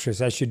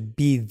actress, I should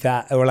be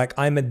that, or like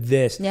I'm a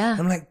this.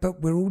 I'm like,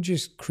 but we're all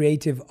just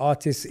creative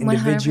artists,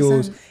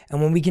 individuals. 100%.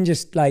 And when we can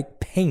just like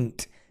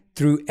paint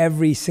through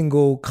every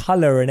single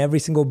color and every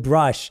single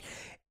brush,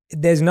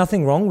 there's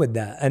nothing wrong with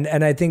that.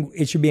 And I think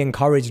it should be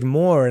encouraged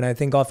more. And I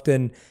think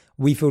often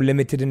we feel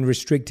limited and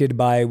restricted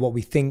by what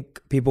we think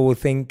people will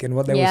think and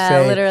what they will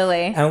say.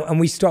 Literally. And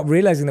we stop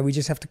realizing that we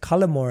just have to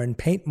color more and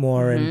paint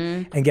more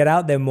and get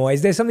out there more.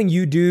 Is there something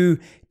you do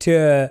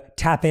to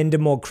tap into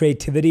more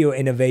creativity or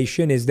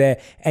innovation? Is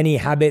there any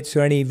habits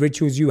or any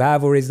rituals you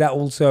have, or is that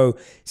also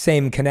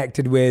same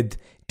connected with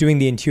doing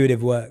the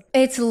intuitive work?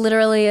 It's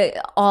literally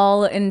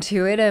all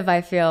intuitive, I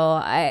feel.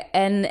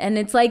 And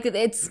it's like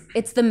it's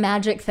the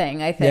magic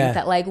thing, I think,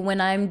 that like when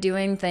I'm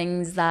doing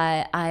things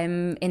that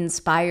I'm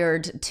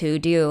inspired to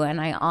do and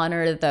I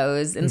honor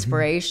those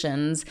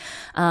inspirations,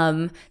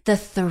 the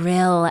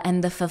thrill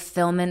and the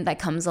fulfillment that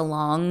comes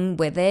along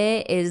with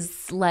it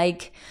is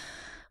like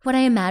what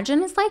I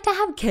imagine it's like to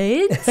have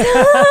kids.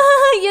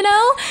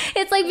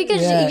 It's like,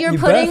 because you're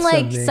putting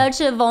like such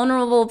a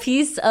vulnerable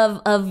piece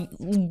of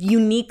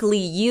uniquely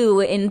you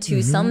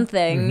into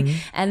something,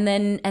 and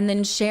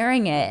then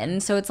sharing it.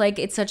 And so it's like,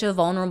 it's such a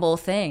vulnerable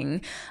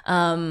thing.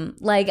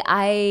 Like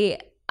I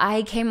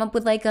came up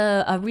with like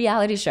a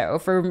reality show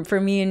for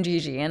me and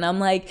Gigi, and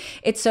I'm like,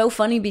 it's so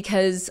funny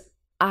because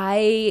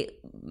I,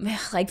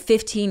 like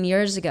 15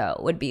 years ago,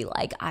 would be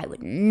like, I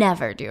would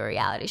never do a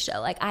reality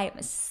show. Like, I am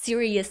a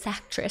serious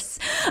actress.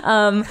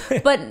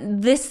 But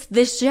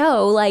this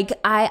show, like,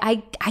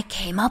 I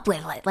came up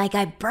with it. Like,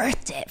 I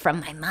birthed it from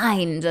my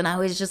mind. And I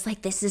was just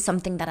like, this is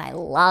something that I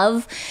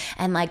love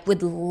and, like,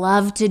 would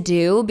love to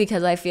do,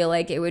 because I feel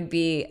like it would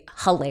be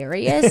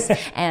hilarious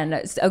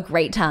and a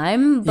great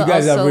time. But you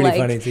guys also, are really like,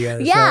 funny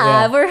together.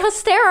 Yeah, so, we're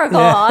hysterical.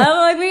 I'm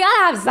like, we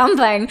gotta have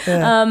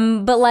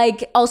something. But,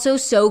 like, also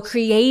so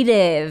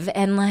creative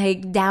and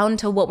like down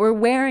to what we're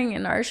wearing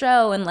in our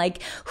show and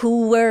like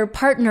who we're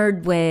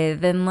partnered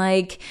with, and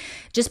like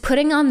just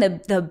putting on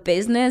the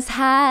business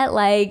hat.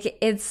 Like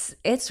it's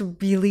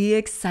really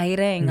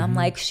exciting. I'm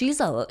like, she's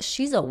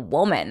a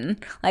woman,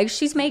 like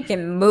she's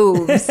making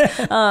moves.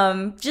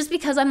 Just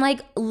because I'm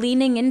like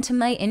leaning into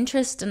my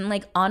interest and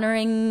like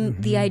honoring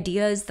the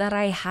ideas that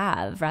I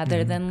have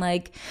rather than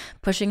like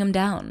pushing them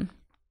down.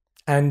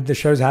 And the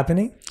show's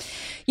happening?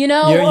 You're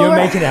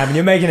making it happen.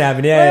 You're making it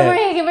happen.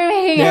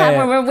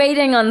 We're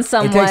waiting on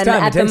someone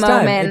at the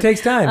moment. It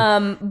takes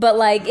time. But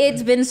like,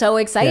 it's been so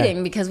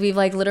exciting because we've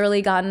like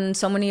literally gotten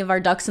so many of our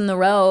ducks in the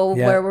row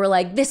where we're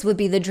like, this would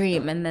be the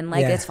dream. And then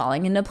like it's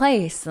falling into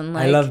place. And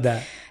like, I love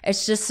that.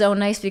 It's just so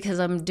nice because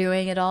I'm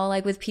doing it all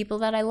like with people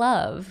that I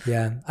love.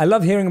 Yeah. I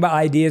love hearing about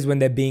ideas when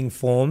they're being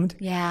formed.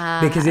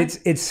 Yeah. Because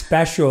it's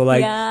special.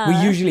 Like we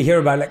usually hear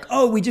about like,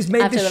 oh, we just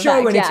made this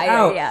show and it's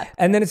out. Yeah.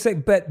 And then it's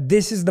like, but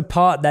this is the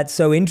part that's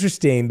so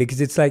interesting,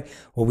 because it's like,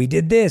 well, we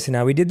did this and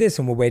now we did this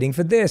and we're waiting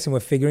for this and we're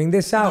figuring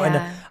this out.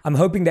 Yeah. And I'm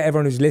hoping that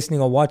everyone who's listening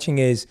or watching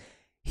is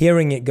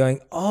hearing it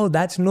going, oh,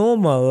 that's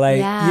normal.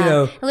 Like,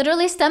 It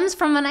literally stems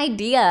from an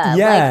idea.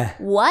 Yeah. Like,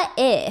 what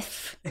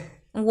if?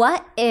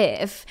 What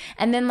if?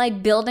 And then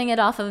like building it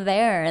off of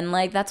there. And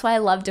like, that's why I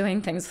love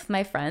doing things with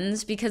my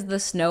friends, because the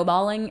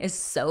snowballing is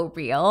so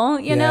real,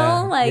 you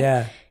know?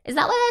 Like, is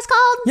that what that's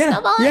called? Yeah.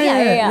 Snowballing?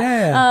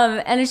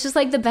 Yeah. And it's just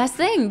like the best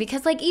thing,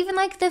 because like even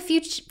like the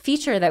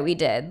feature that we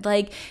did,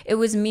 like it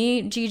was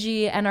me,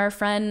 Gigi, and our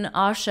friend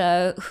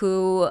Asha,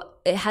 who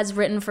it has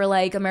written for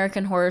like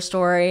American Horror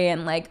Story,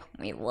 and like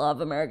we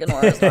love American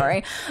Horror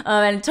Story,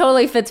 and it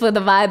totally fits with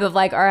the vibe of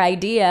like our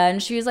idea.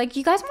 And she was like,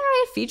 "You guys want to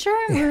write a feature?"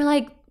 And we were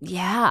like,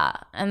 yeah.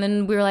 And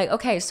then we were like,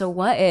 okay, so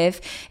what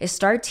if it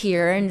starts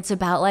here and it's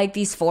about like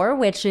these 4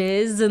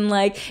 witches, and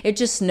like it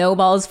just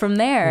snowballs from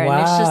there. Wow.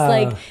 And it's just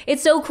like,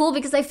 it's so cool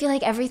because I feel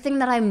like everything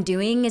that I'm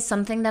doing is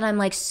something that I'm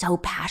like so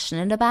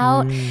passionate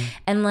about.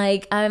 And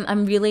like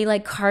I'm really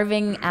like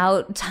carving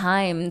out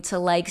time to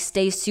like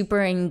stay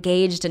super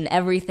engaged in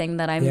everything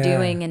that I'm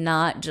doing, and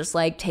not just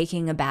like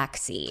taking a back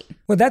seat.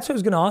 Well, that's what I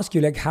was going to ask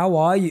you. Like, how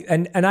are you?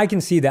 And I can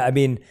see that. I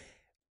mean,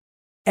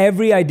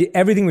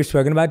 everything we've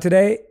spoken about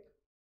today,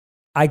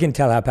 I can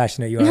tell how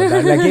passionate you are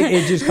about it. Like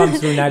it just comes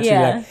through naturally.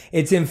 Yeah. Like,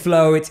 it's in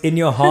flow, it's in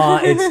your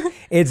heart,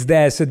 it's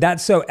there. So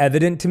that's so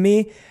evident to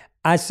me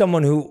as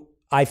someone who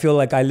I feel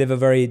like I live a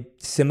very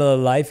similar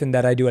life in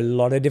that I do a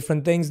lot of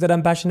different things that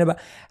I'm passionate about.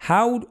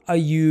 How are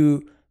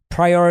you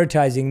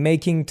prioritizing,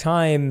 making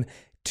time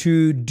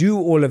to do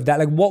all of that?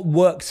 Like what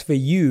works for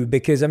you?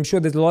 Because I'm sure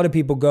there's a lot of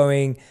people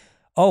going,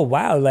 oh,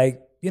 wow, like,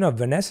 you know,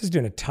 Vanessa's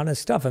doing a ton of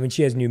stuff. I mean,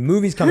 she has new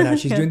movies coming out.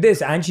 She's doing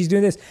this and she's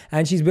doing this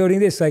and she's building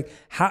this. Like,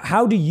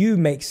 how do you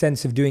make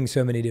sense of doing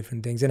so many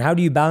different things? And how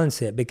do you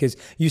balance it? Because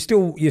you're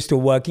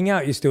still working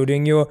out. You're still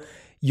doing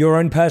your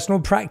own personal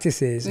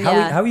practices.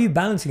 How are you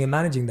balancing and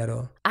managing that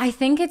all? I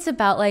think it's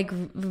about like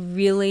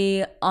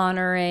really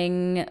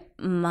honoring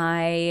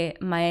my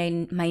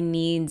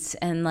needs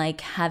and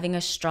like having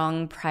a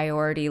strong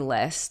priority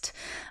list.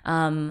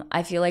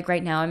 I feel like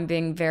right now I'm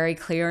being very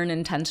clear and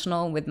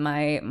intentional with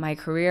my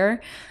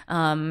career.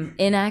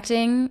 In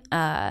acting,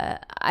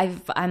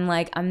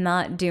 I'm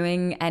not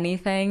doing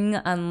anything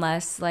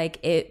unless like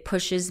it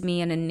pushes me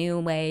in a new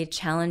way,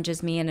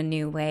 challenges me in a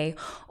new way,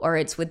 or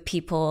it's with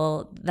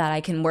people that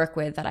I can work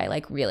with that I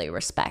like really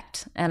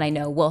respect and I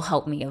know will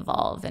help me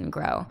evolve and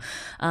grow.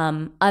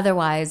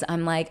 Otherwise,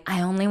 I'm like,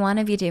 I only want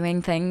to be doing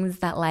things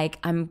that like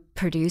I'm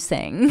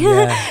producing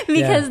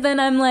because then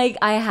I'm like,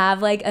 I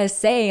have like a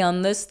say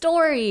on the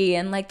story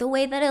and like the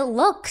way that it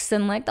looks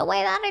and like the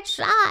way that it's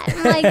shot.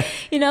 And, like,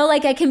 you know,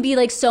 like I can be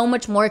like so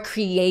much more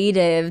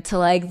creative to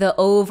like the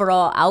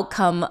overall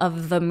outcome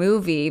of the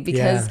movie,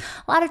 because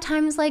a lot of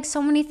times like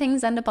so many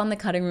things end up on the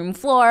cutting room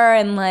floor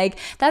and like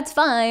that's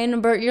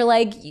fine, but you're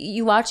like,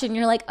 you watch it and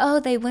you're like,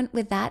 oh, they went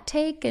with that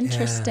take,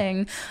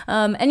 interesting.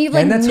 And you've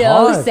like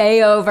no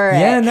say over it.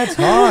 Yeah, and that's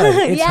hard.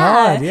 It's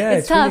hard. Yeah,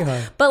 it's tough. really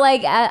hard. But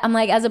like I'm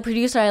like, as a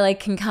producer, I like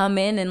can come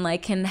in and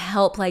like can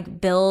help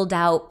like build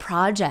out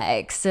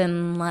projects,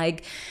 and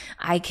like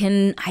I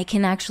can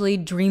actually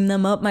dream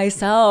them up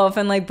myself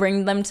and like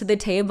bring them to the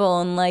table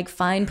and like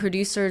find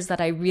producers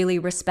that I really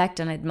respect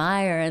and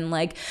admire and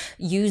like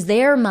use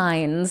their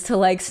minds to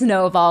like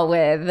snowball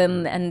with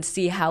and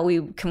see how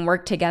we can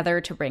work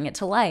together to bring it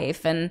to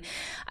life. And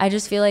I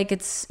just feel like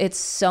it's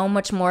so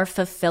much more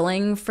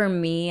fulfilling for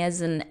me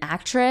as an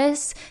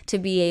actress to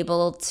be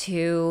able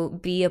to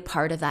be a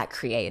part of that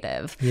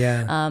creative.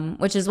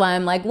 Which is why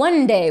I'm like,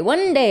 one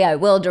day I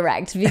will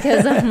direct,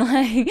 because I'm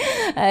like,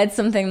 it's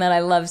something that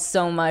I love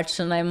so much.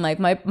 And I'm like,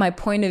 my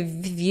point of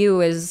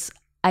view is,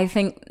 I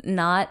think,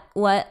 not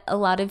what a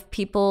lot of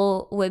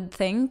people would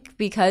think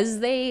because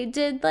they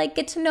did like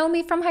get to know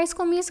me from High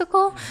School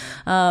Musical.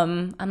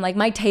 I'm like,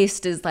 my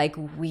taste is like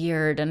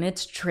weird and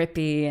it's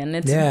trippy and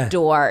it's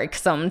dork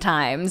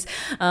sometimes.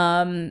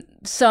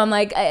 So I'm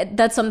like,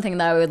 that's something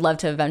that I would love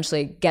to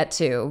eventually get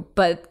to.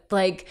 But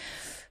like,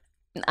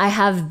 I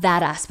have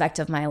that aspect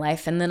of my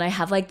life, and then I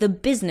have like the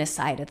business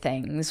side of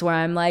things where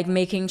I'm like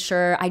making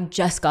sure. I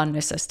just got an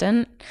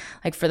assistant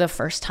like for the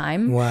first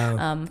time.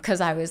 Wow.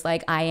 Because I was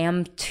like, I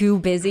am too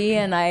busy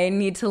and I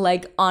need to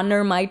like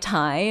honor my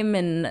time,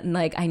 and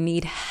like I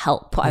need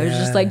help. I was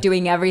just like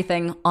doing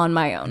everything on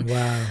my own.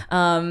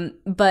 Wow.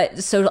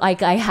 But so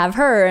like I have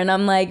her, and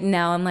I'm like,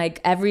 now I'm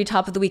like every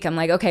top of the week I'm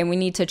like, okay, we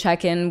need to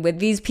check in with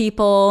these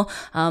people,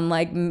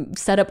 like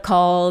set up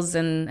calls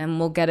and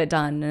we'll get it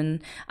done.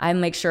 And I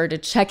make sure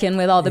to check in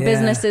with all the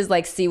businesses,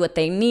 like see what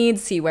they need,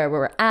 see where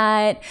we're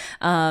at,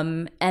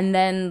 and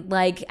then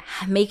like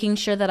making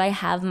sure that I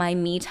have my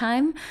me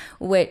time,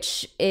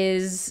 which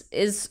is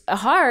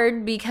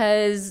hard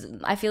because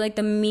I feel like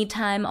the me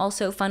time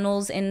also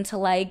funnels into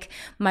like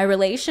my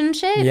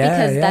relationship,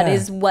 because that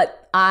is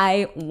what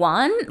I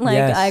want. Like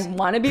I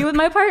want to be with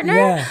my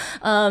partner,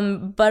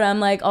 but I'm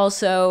like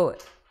also,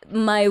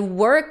 my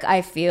work,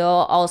 I feel,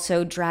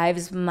 also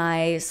drives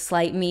my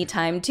slight me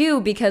time too,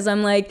 because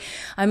I'm like,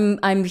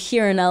 I'm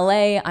here in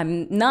LA.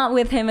 I'm not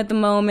with him at the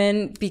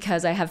moment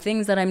because I have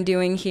things that I'm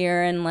doing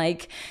here, and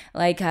like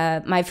my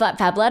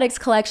Fabletics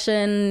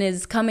collection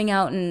is coming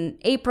out in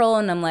April,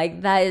 and I'm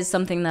like, that is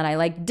something that I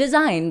like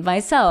designed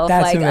myself.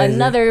 That's like amazing.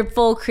 Another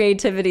full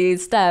creativity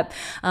step.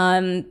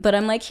 But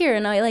I'm like here,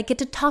 and I like get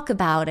to talk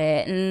about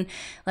it, and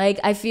like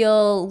I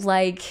feel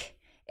like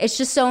it's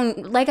just so,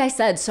 like I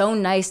said, so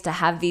nice to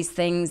have these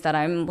things that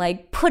I'm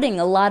like putting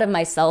a lot of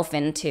myself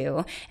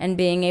into and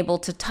being able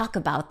to talk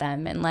about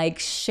them and like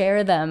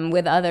share them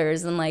with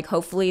others. And like,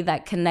 hopefully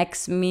that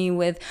connects me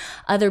with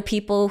other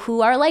people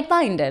who are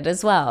like-minded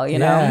as well, you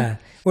know?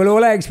 Well,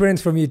 all I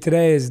experienced from you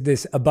today is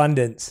this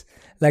abundance.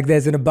 Like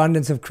there's an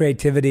abundance of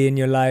creativity in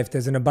your life.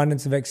 There's an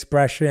abundance of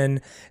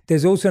expression.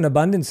 There's also an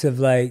abundance of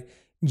like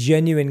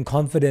genuine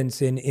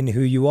confidence in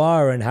who you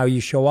are and how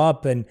you show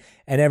up and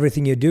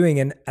everything you're doing.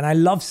 And I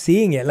love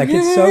seeing it. Like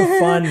it's so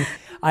fun.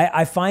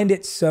 I find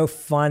it so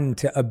fun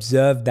to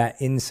observe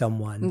that in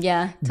someone.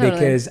 Yeah, totally.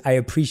 Because I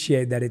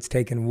appreciate that it's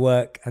taken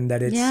work and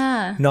that it's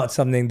not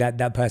something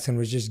that person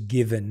was just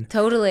given.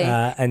 Totally.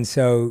 And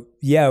so,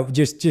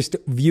 just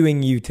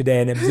viewing you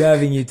today and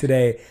observing you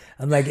today,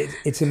 I'm like,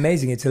 it's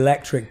amazing. It's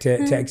electric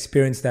to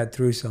experience that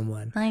through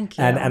someone. Thank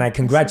you. And I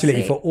congratulate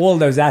you for all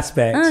those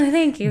aspects. Oh,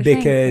 thank you.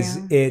 Because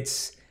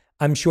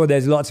I'm sure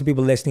there's lots of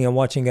people listening and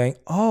watching going,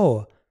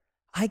 oh,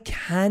 I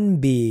can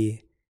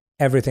be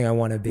everything I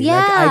want to be. Yeah.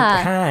 Like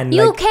I can.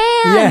 You like,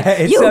 can. Yeah,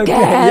 it's you okay.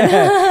 Can.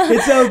 Yeah,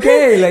 it's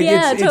okay. Like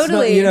it's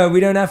totally. not, we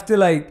don't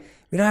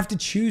have to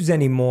choose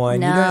anymore.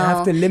 And you don't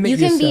have to limit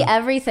yourself. You can be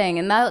everything.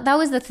 And that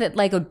was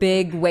like a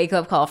big wake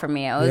up call for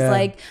me. I was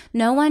like,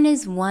 no one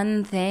is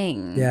one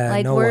thing. Yeah,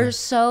 like we're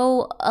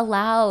so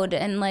allowed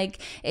and like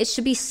it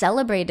should be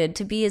celebrated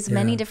to be as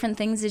many different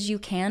things as you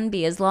can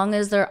be, as long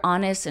as they're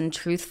honest and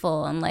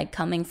truthful and like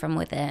coming from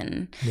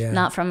within,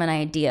 not from an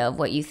idea of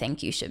what you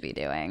think you should be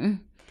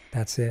doing.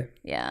 That's it.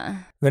 Yeah.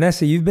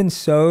 Vanessa, you've been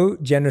so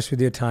generous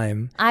with your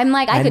time. I'm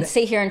like, I could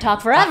sit here and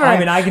talk forever. I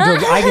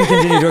can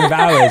continue talking for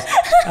hours.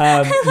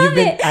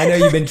 I know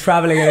you've been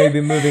traveling. I know you've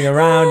been moving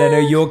around. I know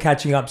you're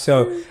catching up.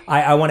 So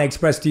I want to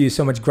express to you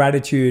so much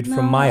gratitude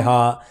from my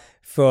heart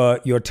for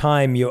your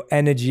time, your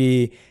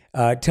energy,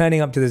 turning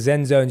up to the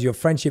Zen zones, your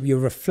friendship, your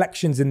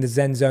reflections in the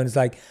Zen zones.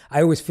 Like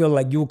I always feel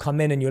like you'll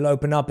come in and you'll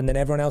open up and then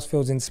everyone else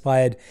feels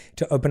inspired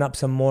to open up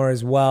some more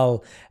as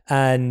well.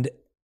 And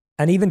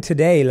even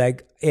today,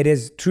 like it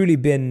has truly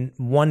been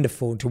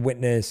wonderful to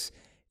witness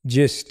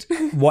just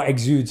what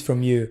exudes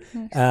from you.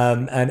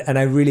 And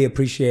I really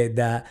appreciate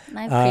that.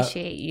 I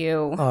appreciate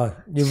you. Oh,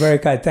 you're very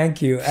kind.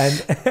 Thank you.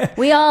 And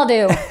we all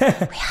do.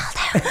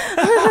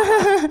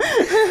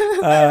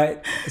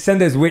 Send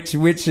those witch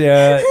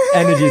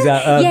energies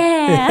out.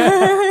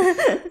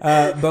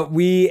 But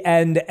we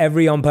end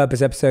every On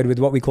Purpose episode with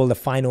what we call the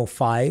final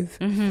 5.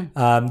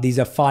 These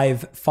are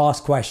 5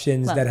 fast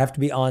questions that have to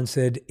be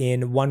answered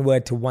in 1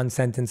 word to 1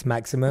 sentence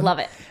maximum. Love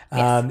it.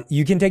 Yes.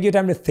 You can take your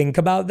time to think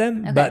about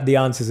them, but the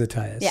answers are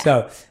tired. Yeah.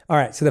 So, all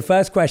right. So the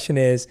first question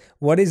is,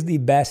 what is the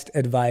best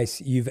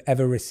advice you've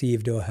ever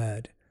received or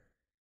heard?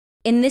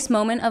 In this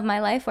moment of my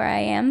life where I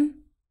am,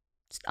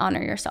 just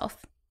honor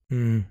yourself.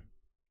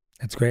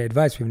 That's great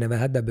advice. We've never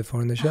had that before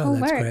on the show.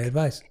 That's great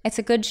advice. It's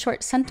a good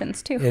short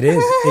sentence too. It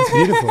is. It's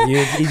beautiful.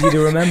 It's easy to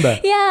remember.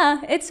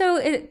 Yeah. It's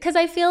because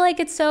I feel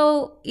like it's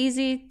so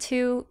easy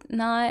to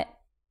not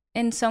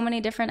in so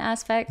many different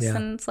aspects. Yeah.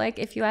 And it's like,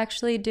 if you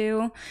actually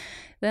do,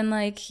 then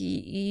like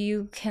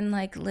you can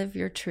like live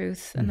your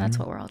truth. And that's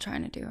what we're all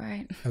trying to do,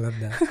 right? I love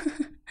that.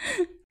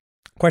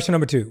 Question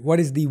number 2. What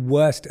is the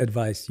worst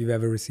advice you've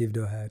ever received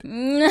or heard?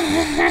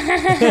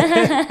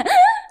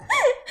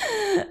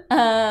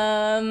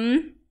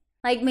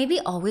 Like maybe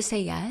always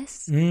say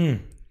yes.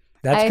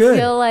 That's good. I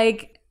feel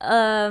like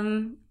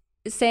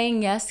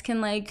saying yes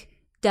can like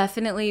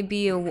definitely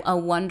be a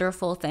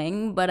wonderful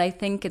thing, but I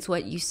think it's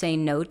what you say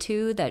no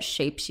to that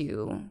shapes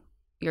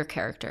your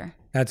character.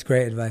 That's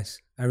great advice.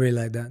 I really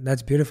like that.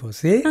 That's beautiful.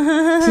 See?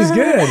 This is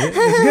good. It's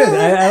good.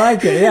 I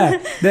like it. Yeah.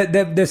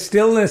 The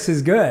stillness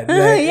is good.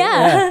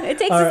 Yeah. It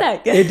takes a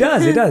sec. It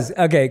does.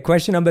 Okay.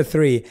 Question number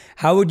 3.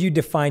 How would you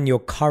define your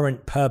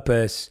current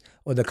purpose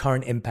or the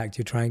current impact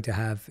you're trying to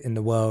have in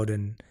the world?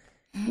 And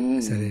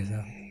set it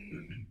up.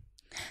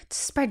 To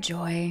spread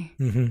joy.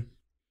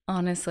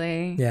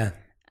 Honestly. Yeah.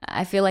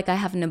 I feel like I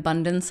have an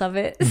abundance of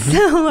it.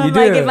 So I'm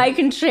like, if I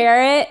can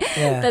share it,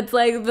 that's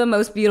like the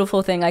most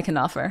beautiful thing I can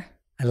offer.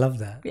 I love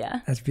that. Yeah.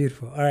 That's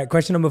beautiful. All right.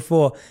 Question number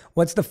 4.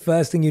 What's the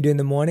first thing you do in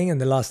the morning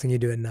and the last thing you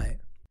do at night?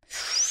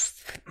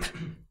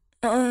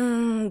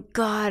 Oh,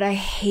 God, I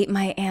hate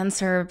my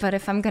answer. But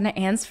if I'm going to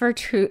answer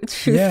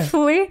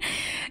truthfully,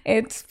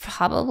 it's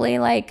probably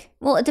like,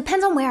 well, it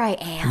depends on where I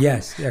am.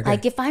 Yes. Okay.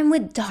 Like if I'm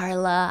with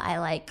Darla, I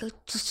like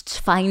just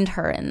find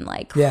her and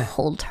like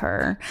hold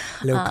her.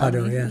 A little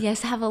cuddle,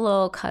 Yes, have a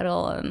little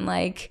cuddle. And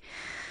like,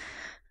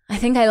 I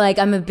think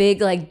I'm a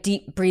big like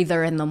deep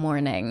breather in the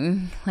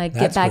morning. Like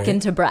get back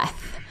into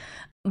breath.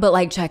 But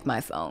like check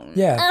my phone.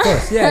 Yeah, of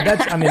course. Yeah,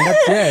 that's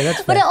fair.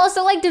 But it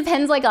also like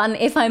depends like on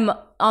if I'm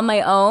on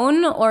my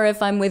own or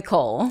if I'm with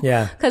Cole.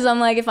 Yeah. Because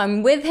I'm like, if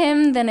I'm with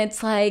him, then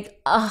it's like,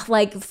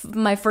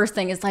 my first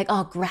thing is like,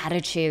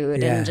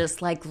 gratitude and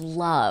just like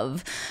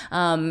love.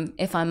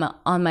 If I'm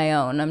on my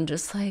own, I'm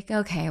just like,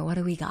 okay, what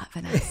do we got,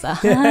 Vanessa?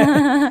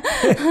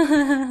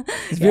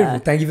 It's beautiful.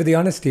 Thank you for the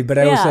honesty, but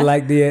I also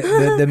like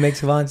the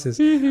mix of answers.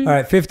 All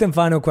right, 5th and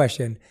final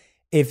question.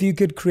 If you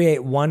could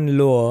create one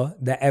law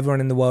that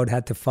everyone in the world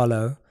had to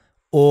follow,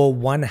 or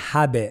one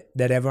habit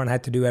that everyone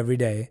had to do every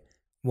day,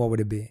 what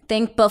would it be?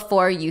 Think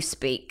before you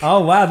speak.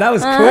 Oh, wow. That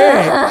was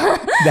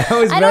quick. That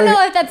was I don't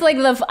know if that's like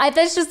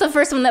that's just the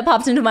first one that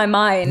pops into my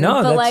mind.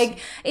 No, but like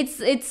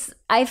it's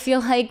I feel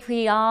like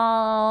we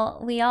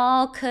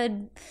all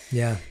could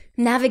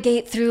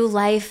navigate through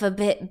life a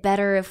bit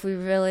better if we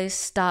really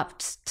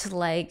stopped to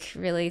like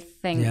really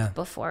think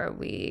before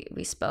we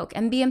spoke,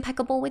 and be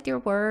impeccable with your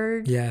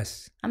word.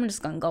 Yes. I'm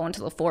just going to go into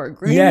the 4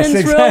 agreements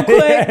real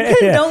quick.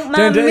 Don't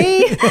mind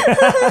me.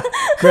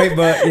 Great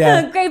book.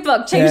 Yeah. Great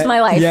book. Changed my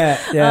life.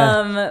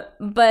 Yeah.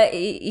 But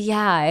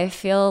yeah, I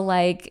feel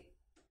like,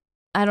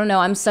 I don't know,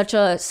 I'm such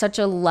a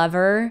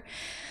lover,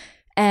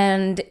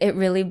 and it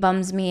really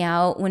bums me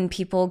out when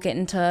people get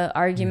into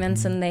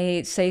arguments and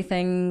they say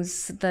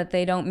things that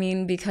they don't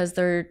mean because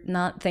they're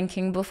not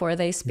thinking before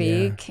they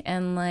speak,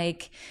 and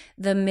like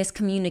the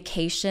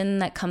miscommunication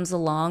that comes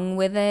along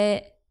with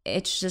it.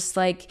 It's just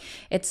like,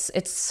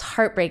 it's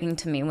heartbreaking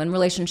to me when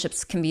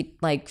relationships can be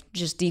like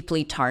just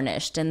deeply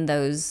tarnished in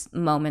those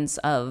moments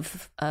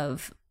of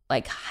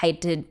like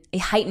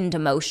heightened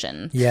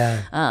emotion.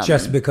 Yeah.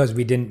 Just because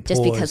we didn't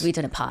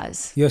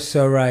pause. You're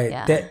so right.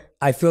 Yeah.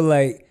 I feel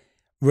like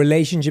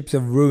relationships are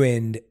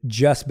ruined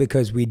just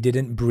because we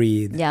didn't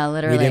breathe. Yeah,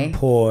 literally. We didn't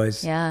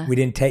pause. Yeah. We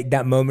didn't take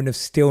that moment of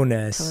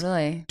stillness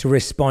to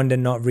respond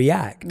and not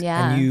react.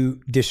 Yeah. And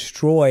you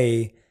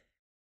destroy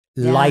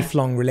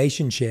lifelong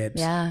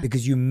relationships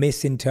because you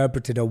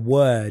misinterpreted a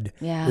word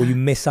or you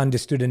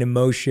misunderstood an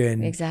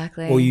emotion.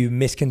 Exactly. Or you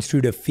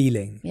misconstrued a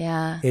feeling.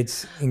 Yeah.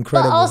 It's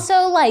incredible. But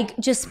also like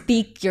just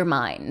speak your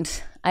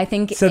mind. I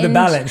think so. The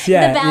balance.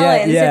 Yeah. The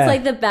balance. Yeah. It's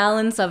like the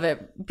balance of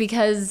it,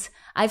 because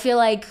I feel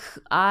like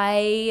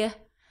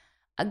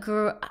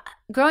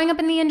growing up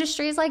in the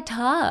industry is like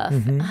tough.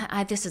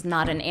 This is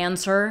not an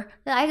answer.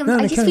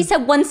 We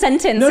said one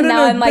sentence and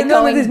now I'm like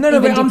going even deeper.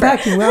 We're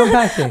unpacking.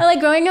 Like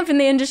growing up in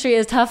the industry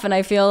is tough, and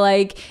I feel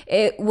like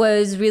it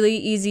was really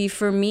easy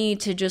for me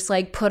to just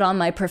like put on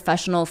my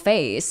professional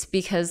face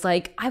because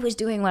like I was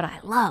doing what I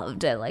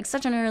loved at like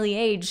such an early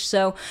age.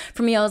 So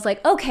for me, I was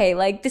like, okay,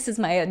 like this is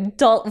my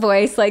adult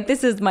voice, like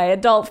this is my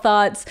adult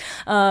thoughts,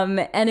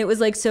 and it was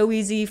like so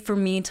easy for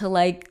me to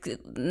like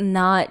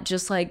not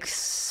just like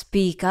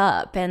speak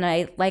up.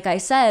 And like I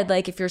said,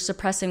 like if you're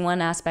suppressing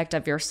one aspect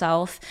of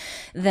yourself,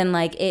 then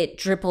like it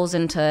dripples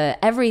into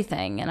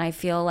everything. And I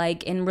feel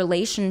like in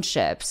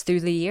relationships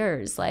through the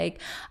years,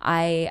 like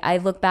I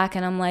look back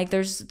and I'm like,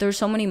 there's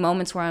so many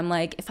moments where I'm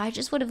like, if I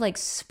just would have like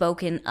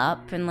spoken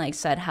up and like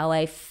said how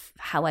I've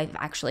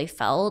actually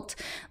felt,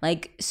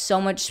 like so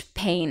much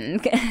pain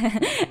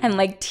and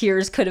like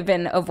tears could have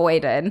been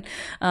avoided.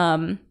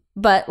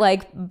 But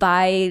like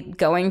by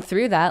going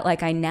through that,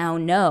 like I now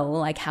know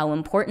like how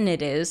important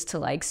it is to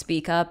like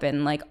speak up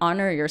and like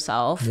honor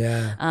yourself.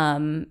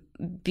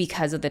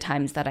 Because of the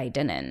times that I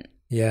didn't.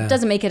 It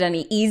doesn't make it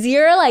any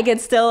easier. Like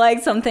it's still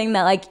like something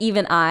that like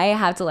even I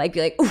have to like be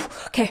like, ooh,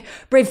 okay,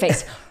 brave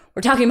face.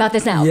 We're talking about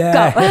this now.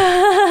 Go.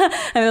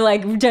 I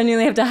like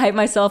genuinely have to hype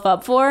myself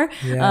up for.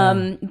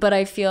 But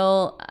I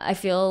feel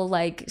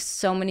like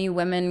so many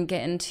women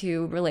get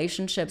into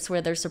relationships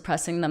where they're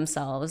suppressing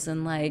themselves,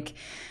 and like,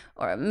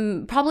 or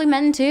probably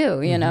men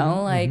too, you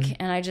know, like,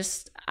 and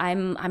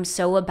I'm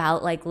so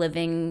about like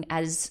living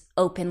as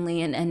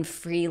openly and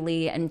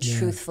freely and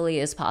truthfully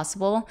as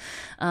possible,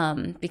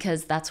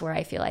 because that's where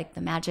I feel like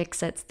the magic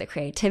sits, the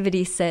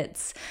creativity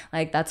sits,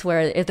 like that's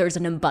where there's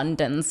an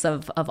abundance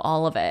of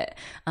all of it.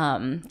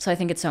 So I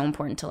think it's so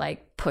important to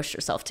like push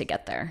yourself to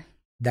get there.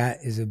 That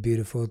is a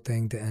beautiful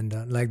thing to end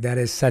on. Like that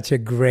is such a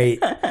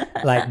great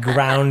like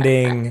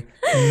grounding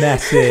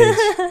message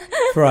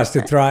for us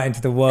to throw out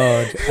into the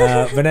world.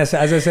 Vanessa,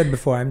 as I said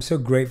before, I'm so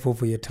grateful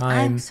for your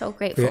time. I'm so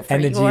grateful for your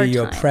energy,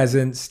 your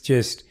presence,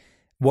 just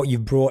what you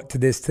brought to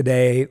this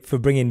today, for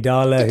bringing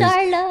Darla,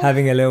 who's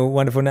having a little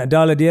wonderful night.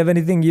 Darla, do you have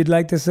anything you'd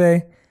like to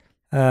say?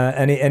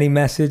 Any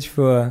message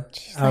for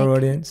our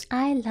audience?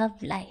 I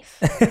love life.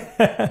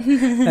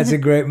 That's a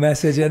great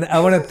message. And I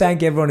want to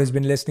thank everyone who's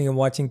been listening and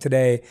watching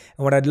today.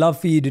 And what I'd love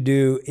for you to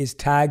do is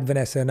tag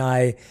Vanessa and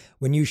I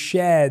when you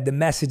share the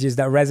messages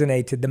that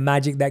resonated, the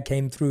magic that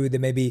came through, the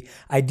maybe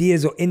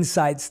ideas or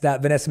insights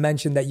that Vanessa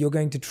mentioned that you're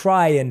going to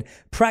try and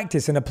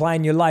practice and apply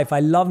in your life. I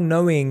love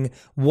knowing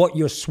what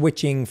you're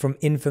switching from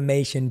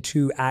information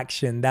to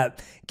action.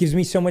 That gives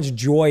me so much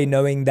joy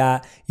knowing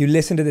that you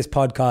listen to this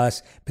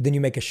podcast, but then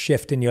you make a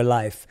shift in your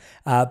life.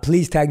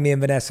 Please tag me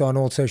and Vanessa on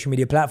all social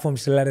media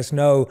platforms to let us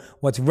know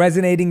what's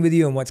resonating with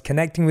you and what's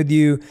connecting with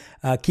you.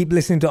 Keep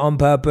listening to On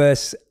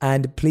Purpose,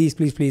 and please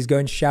go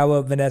and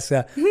shower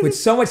Vanessa with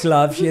so much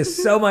love. She has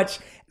so much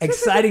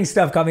exciting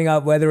stuff coming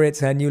up, whether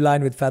it's her new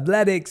line with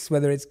Fabletics,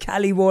 whether it's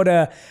Cali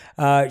Water.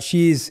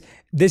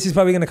 This is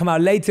probably going to come out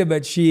later,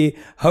 but she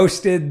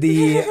hosted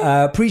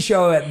the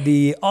pre-show at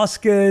the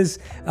Oscars.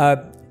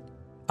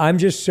 I'm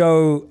just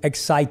so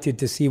excited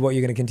to see what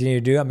you're going to continue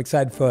to do. I'm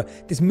excited for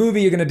this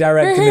movie you're going to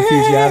direct in the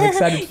future. I'm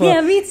excited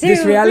for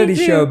this reality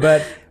show.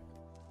 But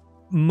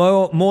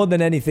more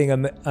than anything,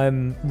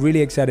 I'm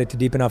really excited to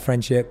deepen our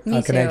friendship,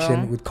 our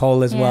connection with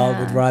Cole as well,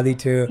 with Radhi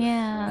too.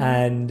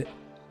 And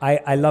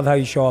I love how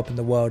you show up in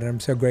the world, and I'm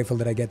so grateful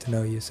that I get to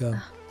know you. So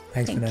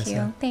thanks,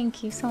 Vanessa.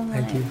 Thank you so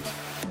much. Thank you.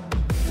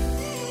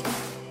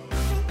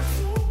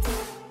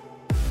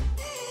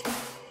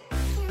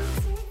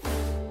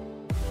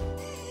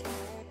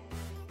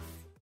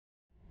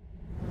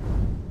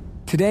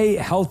 Today,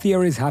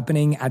 healthier is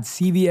happening at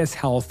CVS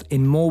Health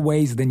in more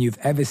ways than you've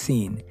ever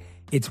seen.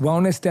 It's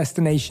wellness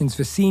destinations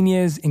for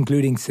seniors,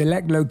 including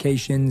select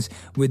locations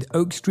with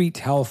Oak Street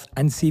Health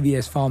and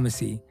CVS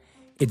Pharmacy.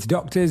 It's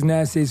doctors,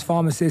 nurses,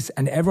 pharmacists,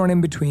 and everyone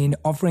in between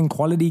offering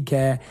quality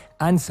care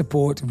and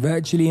support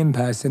virtually, in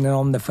person, and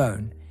on the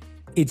phone.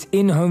 It's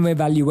in-home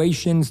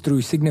evaluations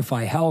through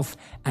Signify Health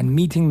and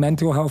meeting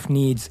mental health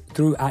needs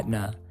through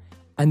Aetna.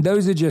 And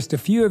those are just a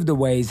few of the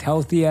ways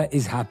healthier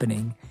is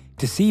happening.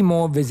 To see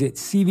more, visit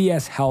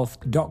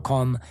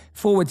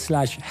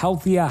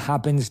cvshealth.com/healthier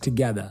happens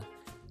together.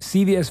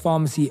 CVS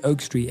Pharmacy,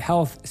 Oak Street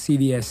Health,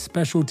 CVS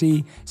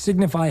Specialty,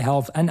 Signify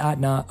Health, and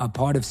Aetna are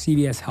part of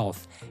CVS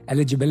Health.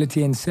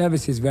 Eligibility and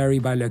services vary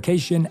by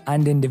location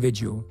and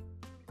individual.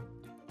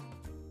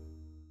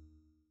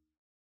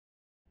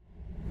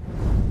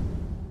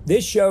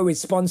 This show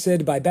is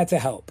sponsored by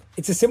BetterHelp.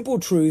 It's a simple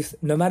truth: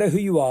 no matter who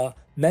you are,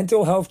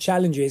 mental health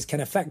challenges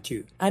can affect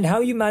you, and how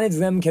you manage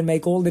them can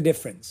make all the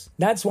difference.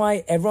 That's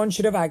why everyone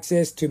should have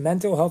access to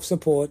mental health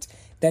support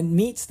that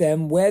meets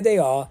them where they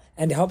are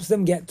and helps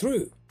them get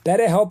through.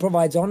 BetterHelp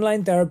provides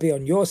online therapy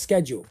on your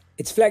schedule.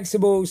 It's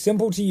flexible,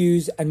 simple to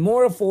use, and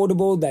more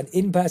affordable than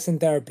in-person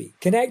therapy.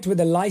 Connect with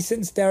a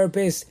licensed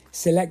therapist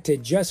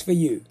selected just for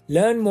you.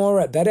 Learn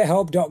more at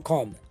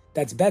betterhelp.com.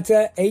 That's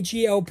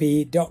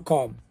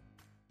betterhelp.com.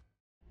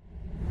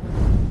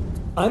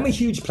 I'm a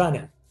huge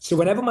planner, so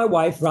whenever my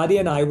wife Radhi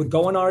and I would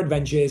go on our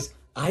adventures,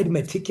 I'd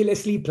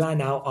meticulously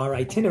plan out our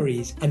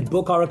itineraries and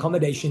book our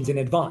accommodations in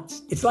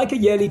advance. It's like a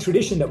yearly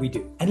tradition that we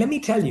do. And let me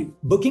tell you,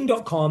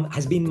 Booking.com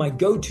has been my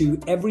go-to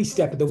every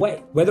step of the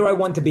way. Whether I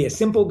want to be a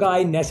simple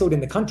guy nestled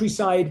in the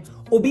countryside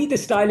or be the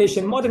stylish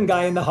and modern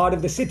guy in the heart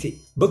of the city,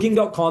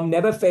 Booking.com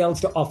never fails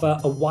to offer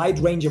a wide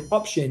range of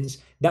options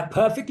that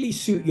perfectly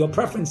suit your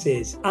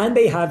preferences, and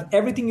they have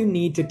everything you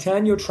need to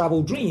turn your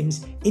travel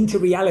dreams into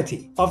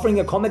reality,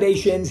 offering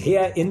accommodations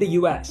here in the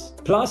US.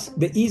 Plus,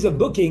 the ease of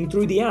booking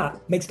through the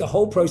app makes the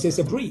whole process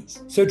a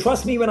breeze. So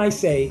trust me when I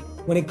say,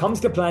 when it comes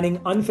to planning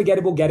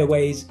unforgettable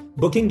getaways,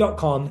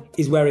 Booking.com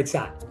is where it's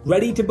at.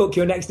 Ready to book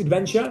your next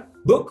adventure?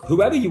 Book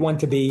whoever you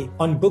want to be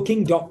on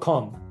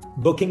Booking.com.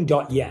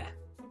 Booking.yeah.